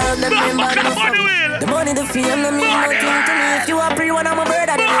 The money, the fame, no mean nothing to me. If you are free, one I'm a bird,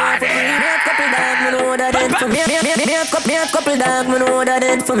 I didn't want for free. Me have couple dogs, me know what I did for me. Me have couple dogs, me know what I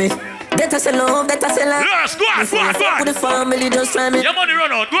did for me. That I say love, that I say love. Yes, go on. Fuck with the family, just try me. Your money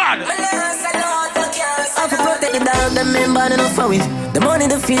run out, go on. I have to protect the dog, them men bad enough for it. The money,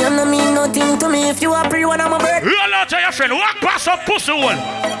 the fame, no mean nothing to me. If you are free, one I'm a bird. Roll out to your friend, walk past some pussy one.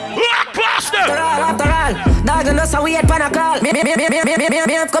 Walk past them. After all, dog and that's how we had pan a call. Me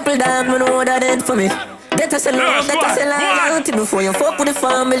have couple dogs, me know what I did for me. That I say love, that I say loyalty. Before you fuck with the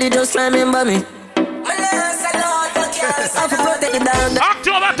family, just remember me. I have to protect the dog.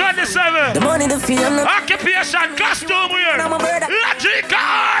 October 27. The money, the fame, no. Occupation, costume wear. Logical.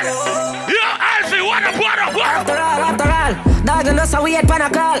 Yo, Alfie, what up? After all, dog and that's how we had pan a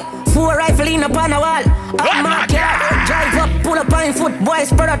call. 4 rifle in upon a wall. I'm a car. Drive up, pull up on foot. Boys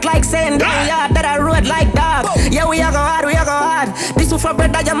spread out like saying down yard that I rode like dog. Yeah, we are go hard. This is for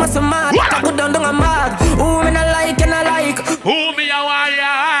bread that you must have mad. I put down a mad. Who me not like and I like. Who me a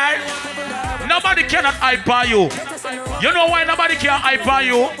wire? Nobody cannot hyper you. You know why nobody can hyper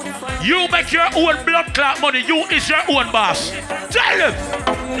you? You make your own blood clot money. You is your own boss. Tell them.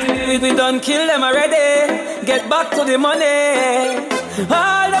 We done kill them already. Get back to the money.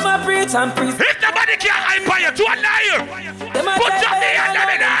 All them a preach and preach. If nobody can hyper you, do a liar. Put your hand on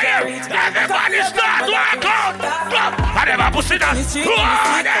the liar. Everybody start walk out. I never pussy that.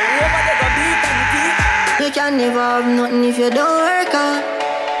 You can never have nothing if you don't work hard.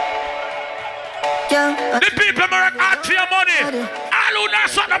 The people work hard for your money. All who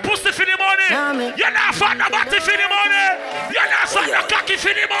not suck the pussy for the money. You're not fat the body for the money. You're not suck the cocky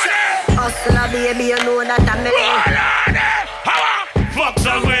for the money. Hustler baby, you know that I'm the how fuck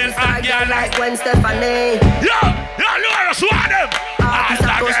some will and girl like Gwen Stefani. Yo, Laura, swat them. Artists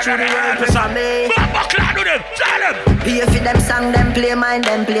goes through the world for me. Buckler to them, tell them. Pay for them song, them play mine,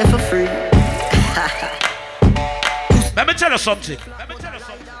 them play for free. Let me tell you something.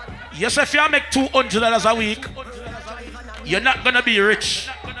 Yes, if you make $200 a week, you're not gonna be rich.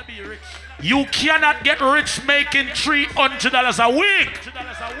 You cannot get rich making $300 a week.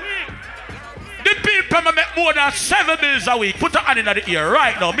 The people make more than 7 bills a week. Put a hand in the ear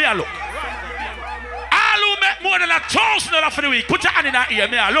right now. Me a look. All who make more than $1,000 for the week. Put a hand in the ear.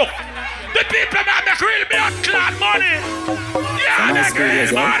 Me a look. The people that make real blood clot money. Yeah, make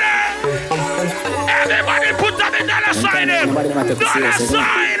real money. Everybody put up the dollar sign. Dollar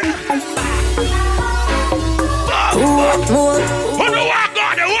sign. Who walk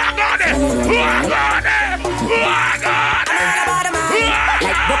on it?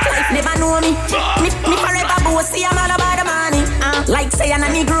 Like never know me. Me forever bossy, I'm all about the money. Like say I'm a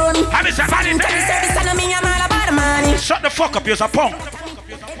Negro. Service and me, I'm all about the money. Shut the fuck up, you're a punk.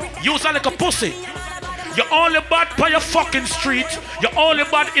 You're like a pussy. You're only bad by your fucking street. You're only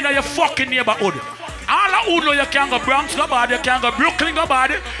bad in your fucking neighborhood. All who know you can't go Bronx, go bad. You can't go Brooklyn, go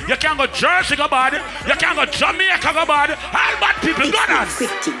bad. You can't go Jersey, go bad. You can't go Jamaica, go bad. All bad people, go on.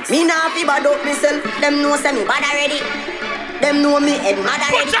 Me not fi bad up myself. Them know say me bad already. Them know me head mad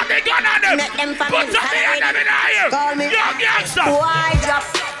already. Put up the gun on them. Make them Put up the hand in the ear. Call me young youngster. Why drop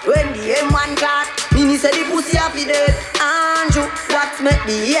when the M1 clock? Me say the pussy happy dead. Andrew, what make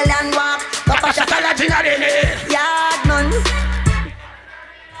the alien walk? Papa shot a lot in the head. Yard man.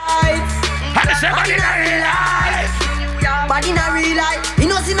 Body in a real life. Body in a real life. You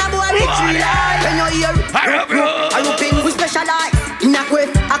know see na boy with real life. When you hear I you pin we specialize. In a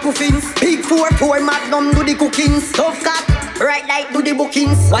quest, aquafins. Big 4-4 magnum do the cookings. Tough cat, right like do the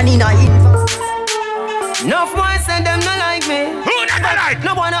bookings. One in a hit. Enough boys say them not like me. Who not like?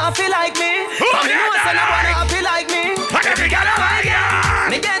 No one feel like me. Who not like? No one feel like me. What if you get a like ya?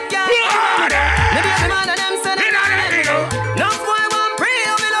 Me get gas. Maybe every man of them say that. Enough boy want pray,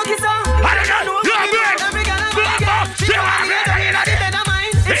 me lucky so. I don't know. Every girl I get, she want me to get a better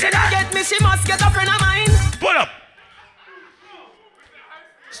mind. If she don't get me, she must get a friend of mine. Pull up.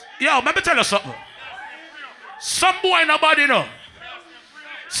 Yo, let me tell you something. Some boy no bad, you know.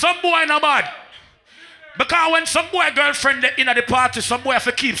 Some boy no bad. Because when some boy girlfriend in at the party, some boy have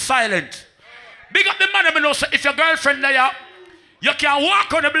to keep silent. Big up the man that know, so if your girlfriend there, you can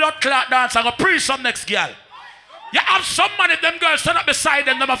walk on the blood clot dance and go pre some next girl. You have some man if them girls stand up beside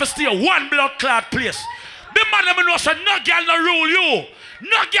them have to stay one blood clot place. The man that know, so no girl no rule you.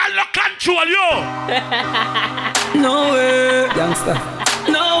 No girl no control you. No way, youngster.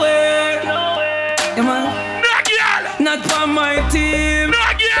 No way. No way. Yeah, man. No girl. Not for my team. No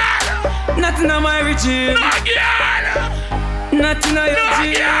girl. Not in my regime. No girl. Not in your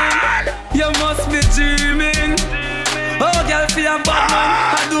dream. You must be dreaming. Oh, girl, for your bad man,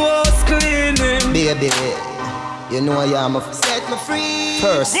 I do house cleaning. Baby, you know I am a set me free.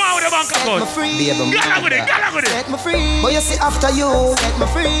 First, go out with the bank set me free. Baby, gala with it. Set me free. But you see after you, set me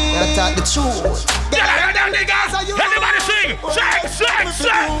free. You talk the truth. Gala down the gas. Everybody sing.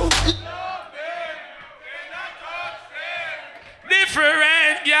 Sing.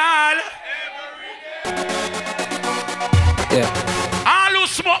 Different, y'all. Yeah. All who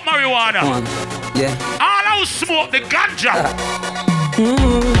smoke marijuana. Yeah. All who smoke the ganja.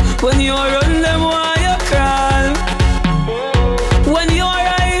 When you run them, why you crawl? When you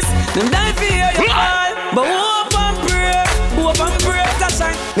rise, them die for you fall. But hope and pray, that's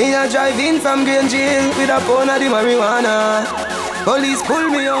right. Me a drive in from Green Jail with a pound of the marijuana. Police pull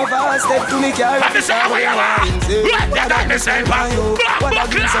me over, step to me car. I'm the same way you are. I'm the same way.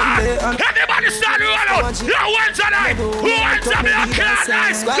 Everybody stand around. You want tonight? Who wants to be a class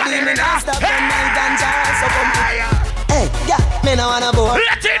nice? Hey, yeah, me no wanna bore.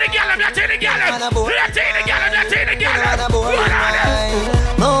 Let's take the gallon.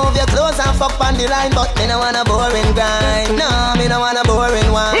 Move your clothes and fuck on the line, but me no wanna boring grind. No, me no wanna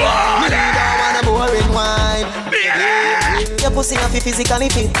boring wine. Me don't wanna boring wine. Your pussy not physically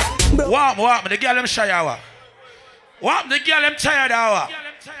fit. What? The girl them shy hour. What? The girl them tired hour.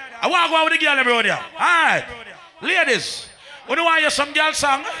 I want to go out with the girl them around here. Alright. Ladies, you know why you some girl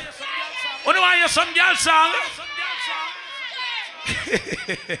song? You know why you some girl song?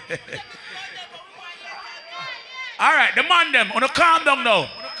 Alright, the man them, wanna calm down now.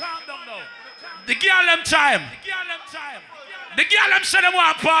 The girl them time. The girl them say them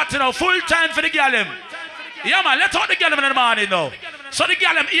want party now, full time for the girl them. Yeah man, let's talk the girl them in the morning now. So the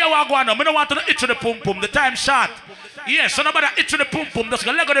girl them here what go on now. I don't want to itch to the pum pum, the time short. Yeah, so nobody itch to the pum pum, just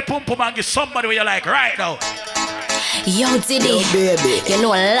go leg of the pum pum and give somebody what you like right now. Yo, Diddy, you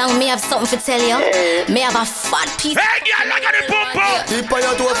know long me have something to tell you. Me have a fat piece. Hey, girl, look at the pum pum. Tip on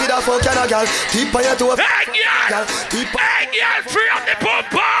your toe for the fuck and a girl. Tip on your toe. Hey, girl, free up the pum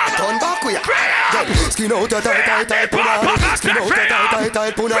pum. Turn back with ya. Skin out your tight punani. Skin out your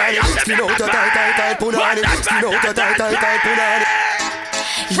tight punani. Skin out your tight punani. Skin out your tight punani.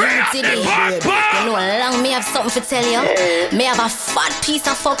 free. You know, long me have something to tell you. Me have a fat piece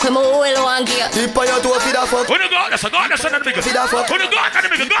of fuck with my oil one gear. Tip on your toe for the fuck. Who the God? That's a God. That's another bigger. For the fuck. Who the God? That's a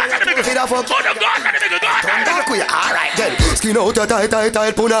bigger. God. That's a bigger. For the fuck. Who the God? That's a bigger. God. Back way, alright then. Skin out a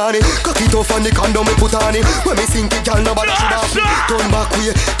tight punani. Cock it off on the condom me put on it. When me sink it, girl, nobody should have it. Turn back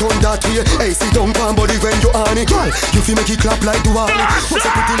way, turn that way. Hey, sit down, pan body when you on it. Girl, you feel make it clap like Duani. What's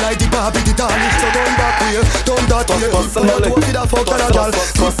up pretty like the Barbie Titani. So turn back way, turn that way. Tip on your toe for the fuck and a girl.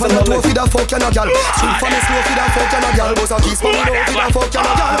 Tip on your toe for the fuck and a girl. Swing for me slow for the fuck and a girl. Boss a kiss for me low for the fuck and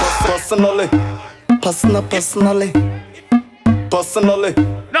a girl. Personally.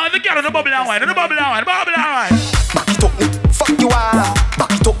 No, the girl in the bubble and wine, bubble and wine. Back it up, fuck you are.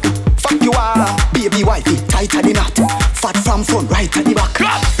 Back it up, fuck you are. Baby wifey, tight at the knot. Fat from front, right at the back.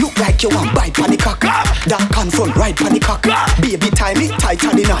 Look like you want bite on the cock. Dark and front, right on the cock. Baby tie me tight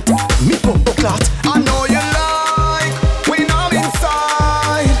at the knot. Me pump the clot. I know you like when I'm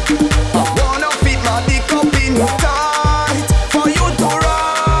inside. I wanna fit my dick up in tight for you to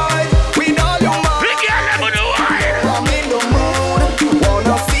ride with all your mind. I'm in the mood,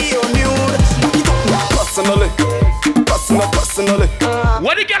 wanna see you nude. Back it up, personally.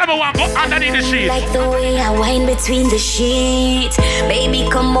 What the girl want go underneath the sheet? Like the way I whine between the sheets. Baby,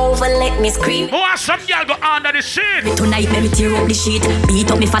 come over, let me scream. Who want some girl go under the sheet? Tonight, let me tear up the sheet. Beat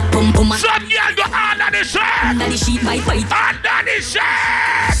up me fat pum pum. Some girl go under the sheet. Under the sheet, my fight. Under the sheet.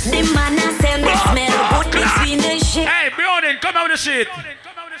 The man I sell me smell good between the sheet. Hey, Browning, come out the sheet.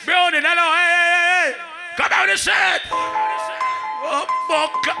 Browning, hello, hey. Come out the sheet. Oh,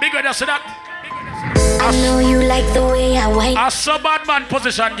 big way to say that. I know you like the way I whine. A sub-bad man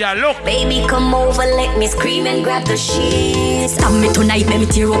position, girl, look. Baby, come over, let me scream and grab the sheets. Stab me tonight, let me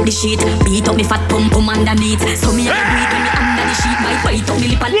tear up the sheet. Beat up me fat pum pum underneath. So me have to beat when me under the sheet. My bite up me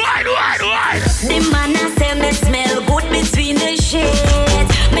lip and why? The man I say me smell good between the sheets.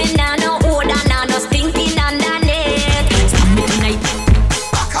 Me nah no odor, nah no stinking underneath. Stab me tonight.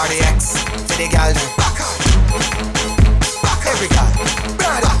 Back on the X, for the girl. Back on. Every girl.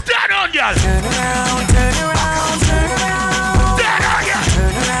 Turn on, girl. Turn around. Turn around. Turn on,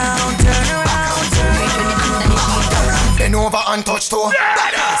 girl. Bend over and touch toe.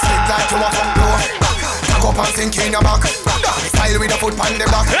 Slip like you want from blow. Back up and sink in your back. Style with a foot on the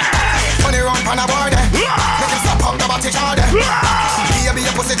back. Turn around on a board. Make him stop up the body jar. Be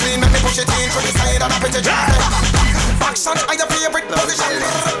a pussy clean, make me push it in from the side and a pretty jar. Action, I your favorite position.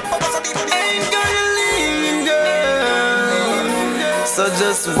 Ain't gonna leave, girl. So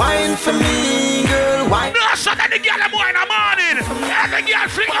just whine for me, girl. Whine. No, so that the girl I'm in the morning. And the girl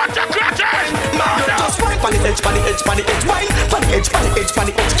fling out your crutches. Just whine on the edge, on the edge, on the edge. Whine on the edge, on the edge, on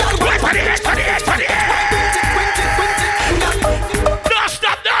the edge. Whine on the edge, on the edge, on the edge. Don't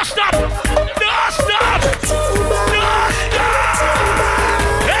stop.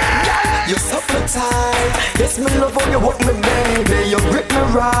 You're so tight. Yes, me love how you hold me, baby. You grip me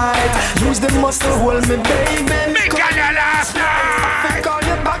right. Use the muscle, hold me, baby. Me can you last night. Call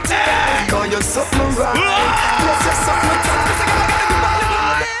you back today. Call you something right. Yes, you're something tight.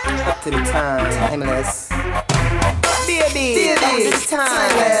 Up to the time, timeless. Baby, it's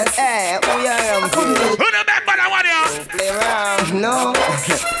timeless. Hey, we are Who the member that one here? play around. No.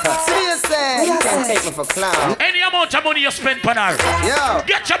 Seriously, you can't take me for clown. Any amount of money you spend on her. Yo.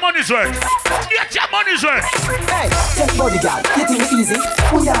 Get your money's worth. Hey, take bodyguard, you think it easy?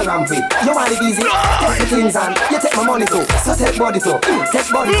 Who you around with? You want it easy? Take the things on, you take my money too. So take body too, take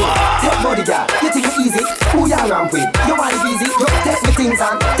body too. Take bodyguard, you think it easy? Who you around with? You want it easy? You take the things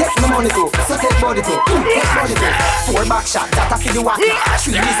on, take my money too. So take body too, take body too. 4 back shot, that a for the walk.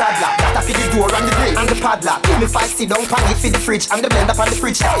 3 lizard lock, that a for the door and the grill and the padlock. Give me 5 sit down pan it for the fridge and the blender on the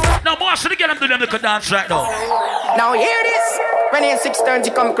fridge. Hey. Now most of the girls do them could dance right now. Now hear this. When you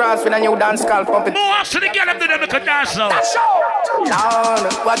 6:30 come across with a new dance called pumping. Most of the girls do them could dance now. Now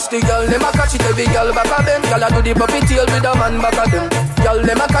watch the girl, them a catch it every girl back of them. Girl a do the puppy tail with a man back of them. Girl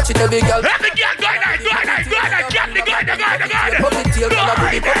them a catch it every girl. Every girl go ahead. Get the guy. Puppy tail, girl a do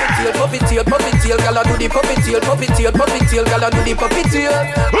the puppy tail. Girl a do the puppy tail. Girl a do the puppy tail.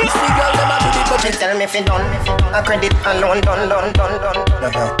 Watch the girl, them a do the puppy. She tell me if it done, a credit alone done.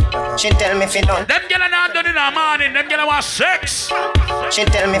 She tell me if it done. Them girl are not done in the morning. Them girl want sex. She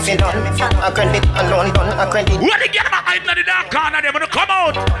tell me if it done, a credit alone done, a credit. When the girl are hiding in the dark corner, they wanna come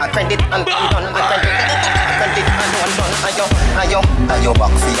out. A credit alone done, a credit alone done. Ayo,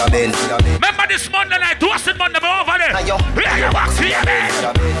 back for your bed. Remember this Monday night, what's it Monday over there? Ayo, back for your bed.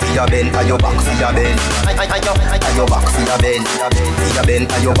 for your bend, and your back for your bend. And your back for your bend, for your bend,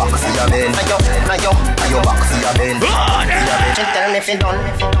 and your back for your bend. And your back for your bend. She tell me if you done,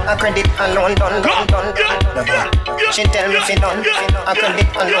 a credit alone done. She tell me if you done, a credit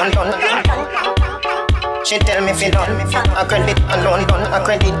alone done. She tell me if you done, a credit alone done, a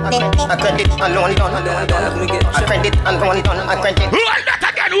credit alone done, a credit alone done, a credit. Hold that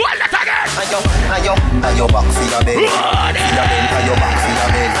again, hold that again. And your back for your bend, for your bend, and your back for your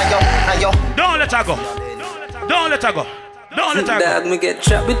bend. Don't let her go. Don't let her go. Don't let her go. Dog, me get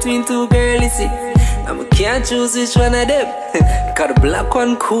trapped between two girlies, see. And me can't choose which one of them. Cause the black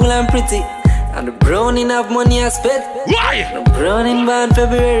one cool and pretty, and the brown in have money I spent. Why? The brown in born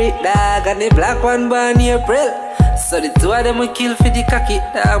February, dog, and the black one born April. So the two of them will kill for the cocky,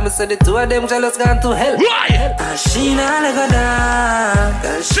 dog. So the two of them jealous gone to hell. Why? And she not like a dog,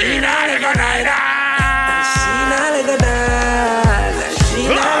 and she not like a neither. And she not like a dog, and she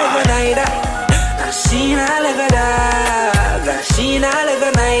not like a neither. And she not like a dog, and she not like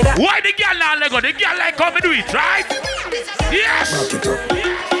a neither. Why the girl not let go? The girl like come and do it, right? Yes.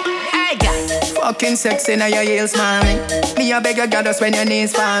 Fucking sexy now your heels, mommy. Me a beg you, God, just when your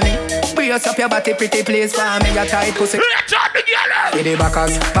knees for me. Brace up your body, pretty please for me. Your tight pussy. Let's up the girl. See the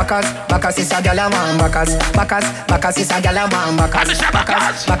backers is a gal a man. Backers is a gal a man.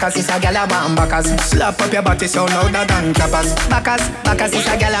 Backers is a gal a man. Backers slap up your body so louder than clappers. Backers is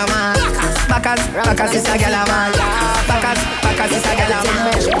a gal a man. Backers is a gal a man. Backers is a gal a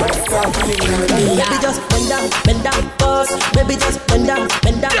man. Baby just bend down, pause. Baby just bend down,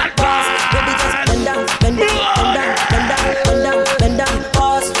 pause. Baby just bend down, pause.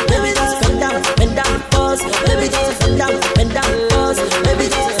 Baby just bend down, pause. Baby just bend down, pause. Baby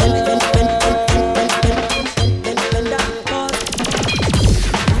just bend down, pause.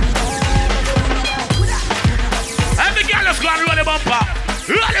 Every girl is going to roll the bumper.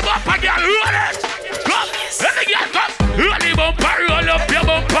 Roll the bumper, girl, roll it. Come, every girl come. Roll the bumper, roll up your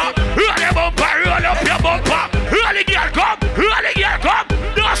bumper. Roll the bumper, roll up your bumper. Roll the girl come, roll the girl come.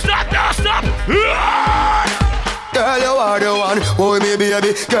 Don't stop. Girl, you are the one, boy me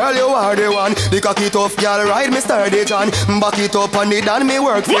baby. Girl, you are the one. The cocky tough girl, ride me sturdy John. Back it up on it and me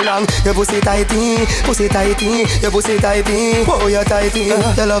work for long. Your pussy tighty, your pussy tighty. Oh, you tighty, you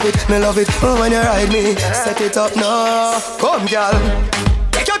love it, me love it. Oh, when you ride me, set it up now. Come, girl.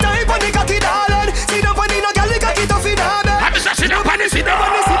 Take your time on the cocky, darling. Sit up on the no girl, the cocky tough in her bed. I'm just sit up on the cocky. Sit up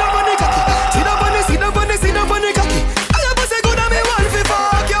on the cocky. I have pussy good and me want to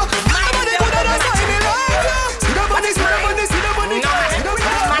fuck you. Nobody good and that's why me love you. Sit up on the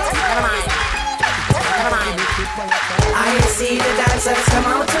I see the dancers come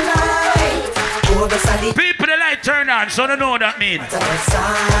out tonight. People the light turn on, so they know what that means.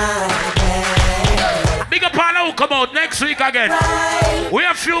 Big up all who come out next week again. We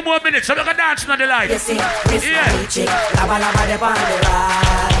have a few more minutes, so we can dance on the light. Yeah.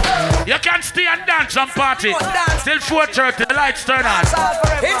 You can stay and dance and party till 4:30. The lights turn on.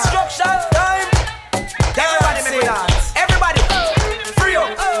 Instruction time. Everybody make me dance. Everybody, free up.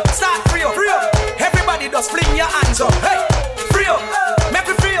 Start free up. Everybody just fling your hands up. Hey, free up. Make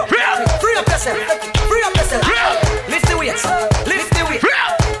me free up. Free up yourself. Free up yourself. Lift the weights. Lift the weights.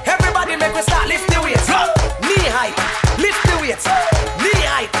 Everybody make me start lift the weights. Knee height. Lift the weights. Knee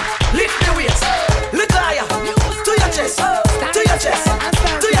height. Lift the weights. Little higher. To your chest. To your chest.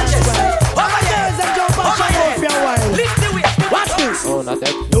 To your chest. Over here. Over here. Lift the weights. Watch this. Oh, not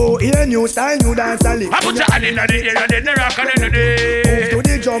that. No ear, new style, new dance and lick. I put your hand in the air and then the rock and then the Move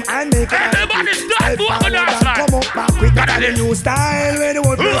to the drum and make it. Everybody start moving dance, man. Come up back with the new style where the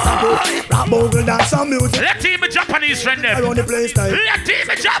whole place a go. Rap bogle dance some music. Let team a Japanese friend them. Around the place time. Let team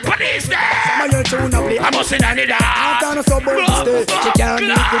a Japanese them. Some of your tune a play. I must in the dance. After no sub on stay. She can't beat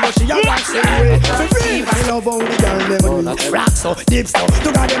me but she a rock same way. For free, I love how the girl never do. Rock so, deep so,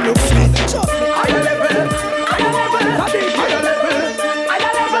 look at them look sweet. Higher level, higher level, higher level.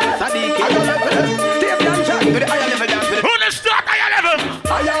 Who the start higher level?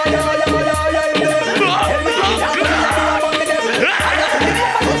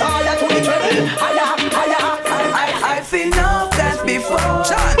 I've seen all that before.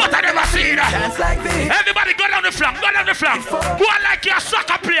 But I never seen that. Dance like this. Everybody go down the flank, go down the flank. Go on like you're a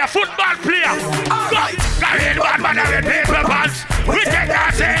soccer player, football player. Go, carry in one man with paper pants. We take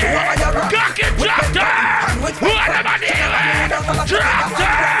that thing. Cock it, drop down. Who are the money? Drop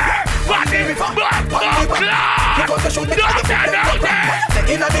down. Body, bump, clap. Drop down.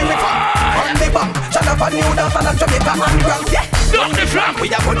 In a river, on the bank, shut up and you dance and Jamaica and Grand. Down the flank. We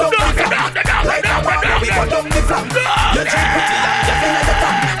are going down the flank. Like a water, we go down the flank. You check pretty and you feel like the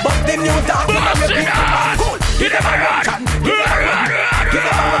top. But the new dog, you have your big cool. You never run. You never run. You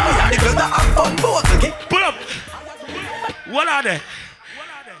never run. are they?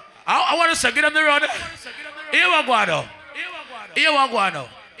 I want to say, get on the road. Here we go now. Here we go now.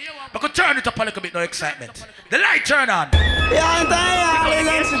 I could turn it up a little bit, no excitement. The light turn on. Yeah, I'm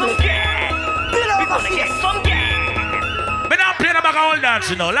But now play the back of old dance,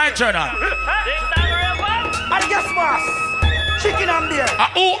 you know. Light turn on. And gas boss. Chicken and beer.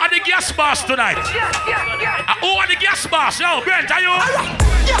 Who are the gas boss tonight? Who are the gas boss? Yo, Brent, are you?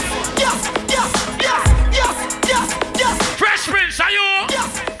 Yes. Fresh Prince, are you?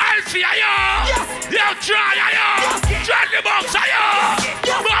 Alfie, are you? Yo, Try, are you? Trendy Box, are you?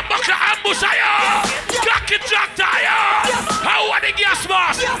 Bumbuckler Ambush, are you? Cocky Tractor, are you? How are the gas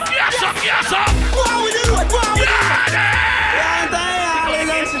boss? Yes up.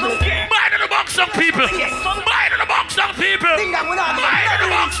 Mind of the box, some people. Mind of the box, some people. Mind of the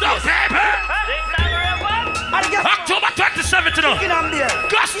box, some people. October 27th, you know.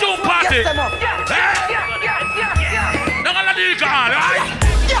 Costume party. Don't let you go on, right?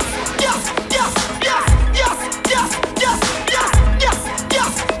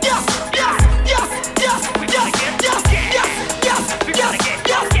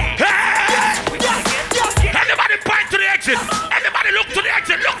 Everybody point to the exit. Everybody look to the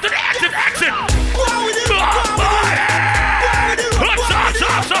exit. Look to the exit. Exit.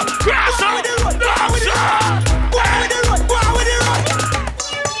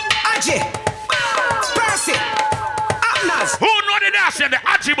 Who know the dance in the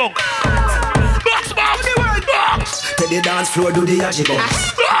Aji Bunk? Box. To the dance floor, do the Aji Bunk.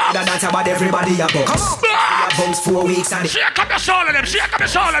 The dance about everybody a box. Bunks 4 weeks and shake up your soul of them. Show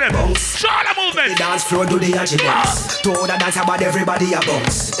the movement. The dance floor, do the Aji Bunks. To the dance about everybody a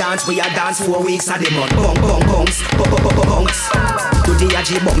bunks. Dance we a dance 4 weeks of the month. Bunks. Do the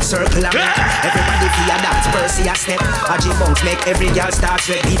Aji Bunks circle and everybody feel a dance. Percy a step. Aji Bunks make every girl start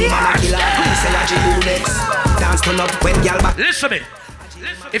sweat. Be the man a killer. We say Aji Unix. Dance turn up when girl back. Listen to me.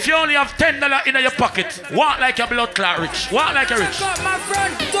 If you only have $10 in your pocket, walk like your blood clot rich. Walk like a rich. Look at my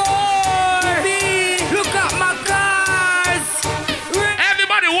front door. Look at my cars.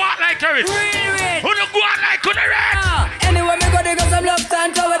 Everybody walk like a rich. Who don't go out like who the rich? Anyway, me go there cause I'm love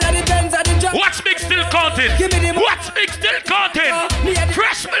stand over that depends on the job. What's big still counting? Give me the money. What's big still counting?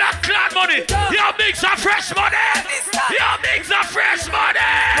 Fresh blood clot money. Your bigs are fresh money. Your bigs are fresh money.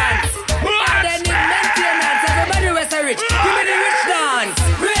 Then in maintenance, everybody was a rich. Give me the rich dance.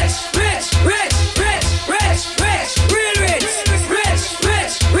 Rich. Real rich.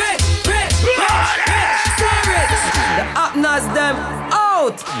 So rich. The Apnas them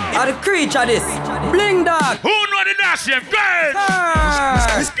out. Are the creature this. Bling dog. Who know the dance them? Girls.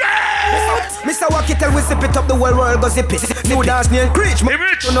 Mr. Wacky tell we zip it up, the whole world go zip it. New dance named Creech,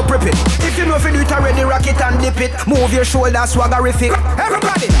 no prep it. If you know if you do it already, rock it and dip it. Move your shoulders, swaggerific.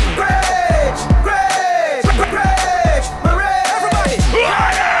 Everybody, Creech. Everybody, who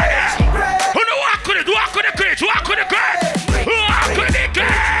know walk with the Creech? Walk with the Creech.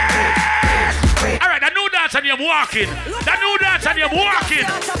 Alright, the new dance and you're walking.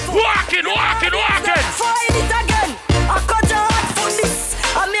 Walking. Find it again. I cut your heart for this.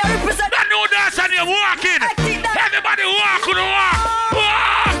 I'm here represent. The new dance and you're walking. Everybody walk.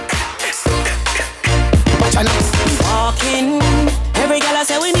 Walking. Every girl I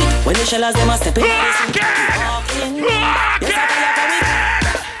say we need. When the shellers them a step in. Walking.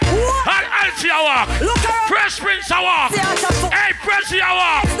 Alfie a walk. Fresh Prince a walk. Hey, Pressy a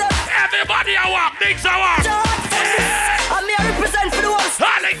walk. Everybody a walk. Bigs a walk. I'm here represent for the ones.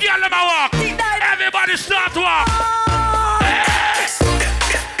 All the girls them a walk. Everybody start to walk.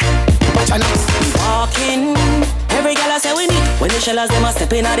 Walking. Every girl I say we need. When the shellers them a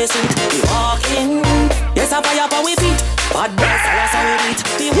step in the street. We walking. Yes, I fire up on we feet. Bad boys, that's how we beat.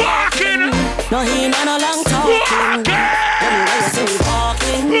 We walking. No he no long talking. Anyway, you say we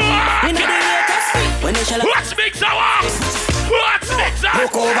walking. We know the latest speed. When the shellers. What's big so walk?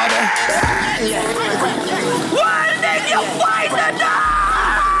 Look over there. Why did you find the dog?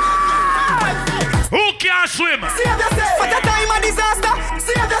 Who can swim? Save yourself. For the time of disaster.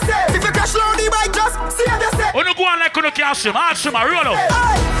 Save yourself. If you crash low the bike, just save yourself. Who no go on like who no can swim? I'll swim, I roll out.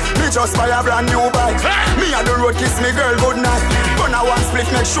 Me just buy a brand new bike. Me on the road kiss me girl good night. Gonna one split,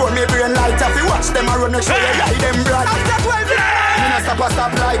 make sure me brain light. If you watch them I run, make sure you ride them bright. After 12 years, me no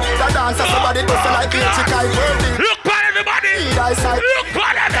stop like the dancer. Somebody does like the chicken. Look for everybody. Look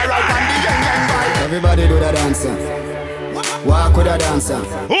for everybody. Everybody do the dancer. Walk with a dancer.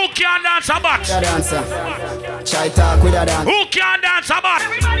 Who can dance a bat? The dancer. Try talk with a dancer. Who can dance a bat?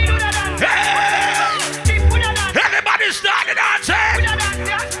 Everybody do the dance. Everybody start the dancing.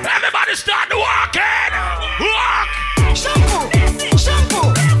 Everybody start the walking. Walk. Shampoo.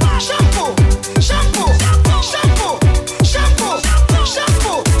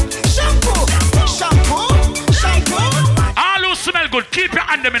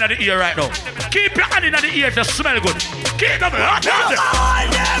 ear right now. Keep your hand in the ear to smell good. Keep them hot.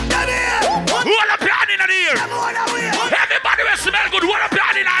 Hold up your hand in the ear. Everybody will smell good. Hold up your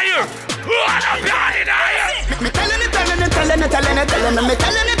hand in the ear. Hold up your hand in the ear. Me telling it,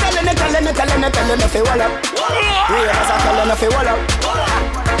 if you wall up. Ravers are telling if you wall up.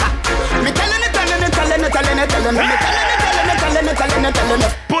 Me telling it,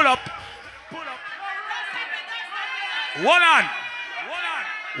 pull up. One on.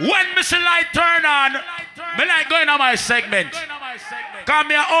 When Mr. Light turn on, me like going on my segment. Cause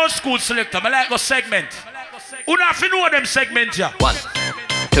me an old school selector, me like go segment. Who not fi know them segment ya? 1,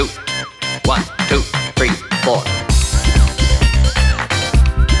 2, 1, 2, 3, 4.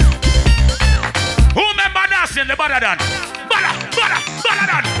 Who remember dancing the bada dan? Bada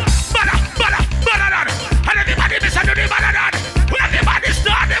dan. And everybody miss and do the bada dan. Everybody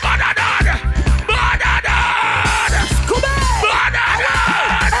start the bada dan. Bada dan. Bada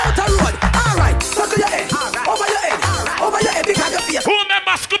dan. Out the road. All right. Circle your head. Over your head. Over your head because your face. Who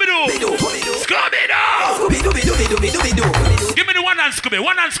remember Scooby-Doo? Scooby-Doo. Give me the one hand Scooby.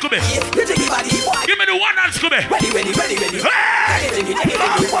 One hand Scooby. Give me the one hand Scooby. Ready. Hey!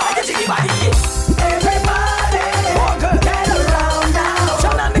 Everybody, get around now.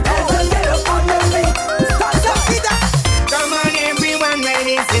 Turn on the cover, get up on your feet. Come on, everyone,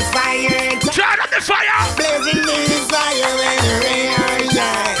 ready, this fire. Turn up the fire. Blazing this fire when the rain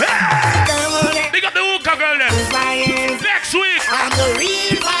shine. Come on, big up the hookah girl then. Next week. I'm the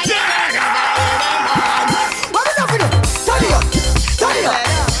real fire. What is up with you? Turn it up.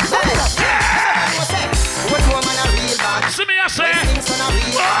 What woman a real bad? See me, I say.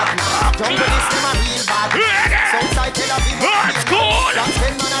 Don't believe them a real bad. Southside Tel Aviv. That's cool. Black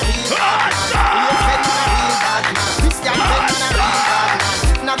men man a real bad. White men man a real bad. Christian men man a real bad.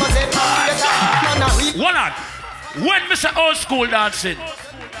 Now go say man a real. One on. When Mr. Old School dancing,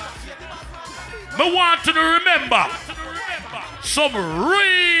 me want to remember some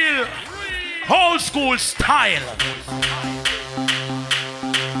real old school style.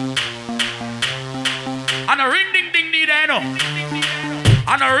 And a ring ding ding need I know.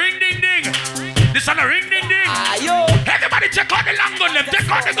 And a ring ding ding. This and a ring ding ding. Everybody check out the long gun them. Check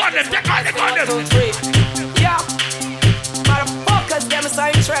out the gun them. Yeah. Motherfuckers, them so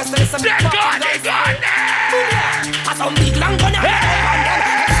interested in some check out the gun them. I some big long gun them.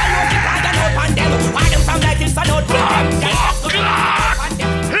 Why them sound like this? I don't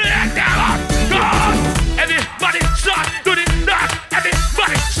everybody start to the dance.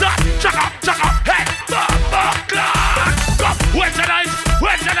 Everybody start. Check out. Hey, where's the night?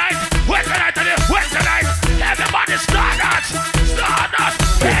 Everybody start dance.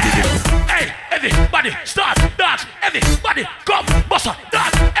 Hey, everybody start dance. Everybody come, bossa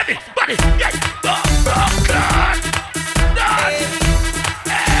dance. Everybody get dance.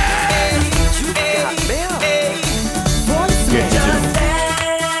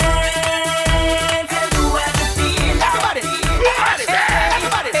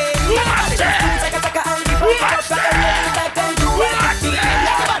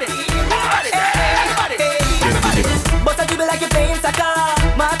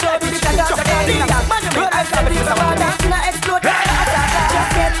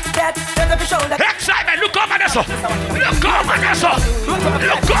 Xsytment, look over there, sir.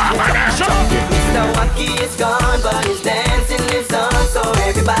 Mr. Wacky is gone, but his dancing lives on. So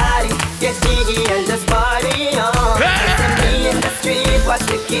everybody get jiggy and just party on. Me in the street, watch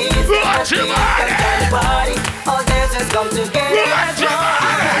the kids dance and the party. All dancers come together and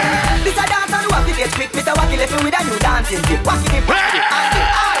join. This a dance on the Wacky get quick. Mr. Wacky left me with a new dancing dip. Wacky dip, and dip.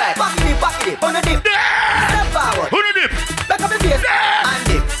 Alright, wacky dip, on the dip. Step forward. On the dip. Back up the face, and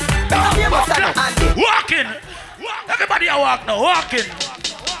dip. Back up your bust and dip. Walking. Everybody a walk now, walking.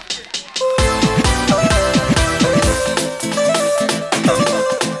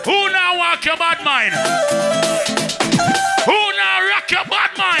 Who now walk your bad mind? Who now rock your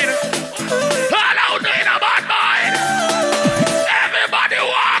bad mind? All out in a bad mind. Everybody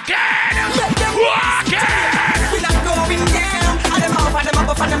walking. We not going down. And them up and them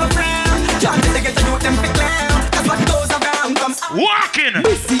up and them around. Can't they get to do them big clown. That's what goes around comes out. Walking.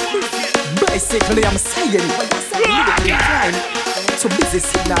 Basically, I'm saying walking. So busy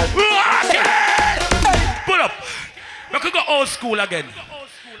signal. Walking. Pull up. We could go old school again.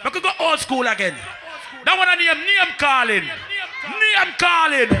 That one a name calling. Me a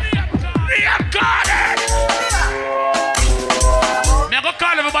go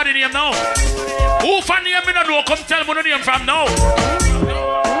call everybody name now. Who for name me no know, come tell me the name from now.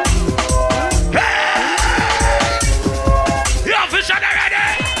 Hey! Your vision ready?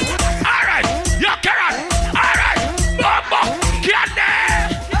 Alright, your carrot. Alright, Bumbo, Candy.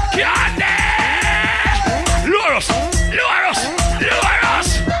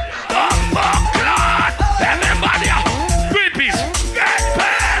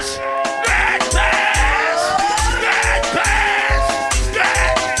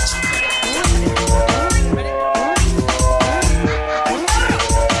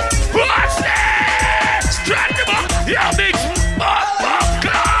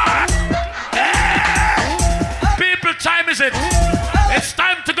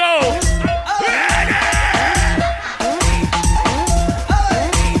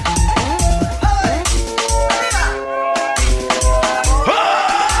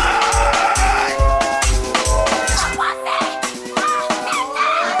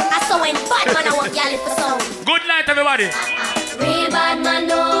 Everybody. Real bad man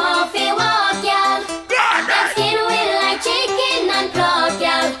know if he walk, y'all. Them skin will like chicken and pork,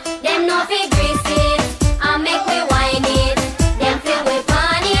 y'all. Them know if he grease it and make we wine it. Them feel we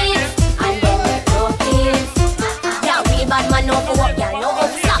pan it and then we broke it. Yeah, real bad man know if he walk, y'all. Know how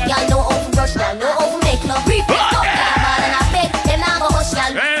to suck, y'all. Know how to brush, y'all. Know how to make love. Real fuck, y'all. Ball and a beg. Them not go hush,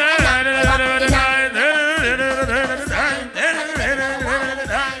 y'all.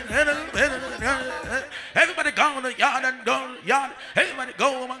 Everybody go on the yard and go on the yard. Everybody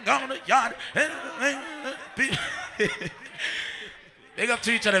go and go on the yard. Big up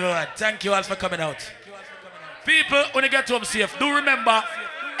to each and everyone. Thank you all for coming out. People, when you get home safe, do remember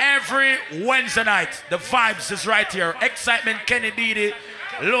every Wednesday night, the vibes is right here. Xsytment, Kenny Didi,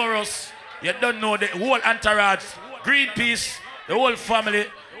 Loros. You don't know the whole entourage, Greenpeace, the whole family.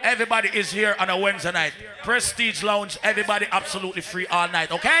 Everybody is here on a Wednesday night. Prestige Lounge, everybody absolutely free all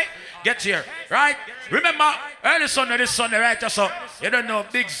night, okay? Get here, right? Remember, early Sunday, this Sunday, right? So, you don't know,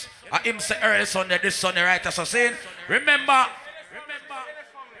 Biggs, him say early Sunday, this Sunday, right? So, saying, remember,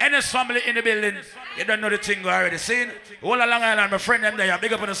 NS family in the building, you don't know the thing already. Saying, all along Island, my friend, them there,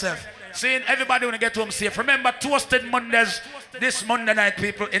 big up on yourself. Saying, everybody want to get home safe. Remember, Toasted Mondays, this Monday night,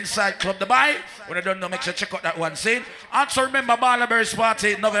 people, inside Club Dubai. When you don't know, make sure check out that one. Saying, also remember, Barnaberry's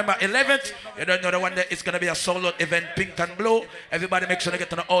party, November 11th. You don't know the one that it's going to be a solo event, pink and blue. Everybody make sure they get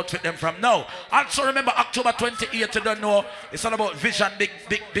to the outfit them from now. Also remember, October 28th, you don't know, it's all about Vision, big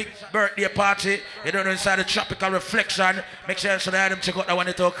birthday party. You don't know, inside the Tropical Reflection. Make sure you should have them check out that one,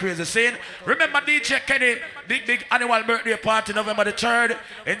 it's all crazy. Saying, remember DJ Kenny, big annual birthday party, November the 3rd,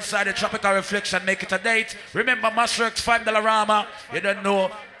 inside the Tropical Reflection, make it a date. Remember Masterx $5 Rama, you don't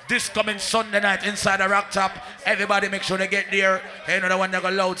know, this coming Sunday night inside the Rock Top. Everybody make sure they get there. You know the one that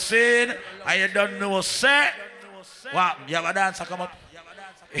got loud sing. And you don't know, say. What? You have a dancer come up?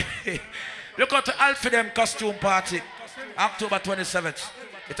 Look out to Alfie them costume party. October 27th.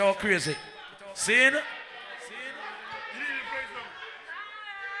 It's all crazy. Seen?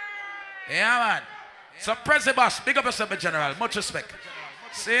 Yeah, man. So, Prezi Boss, big up yourself, General. Much respect.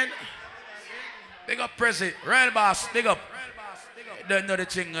 Seen? Big up, Prezi. Real Boss, big up. You don't know the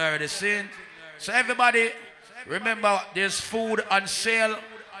thing already, seen? So, everybody, remember, there's food on sale.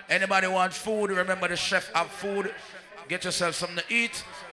 Anybody want food? Remember, the chef have food. Get yourself something to eat.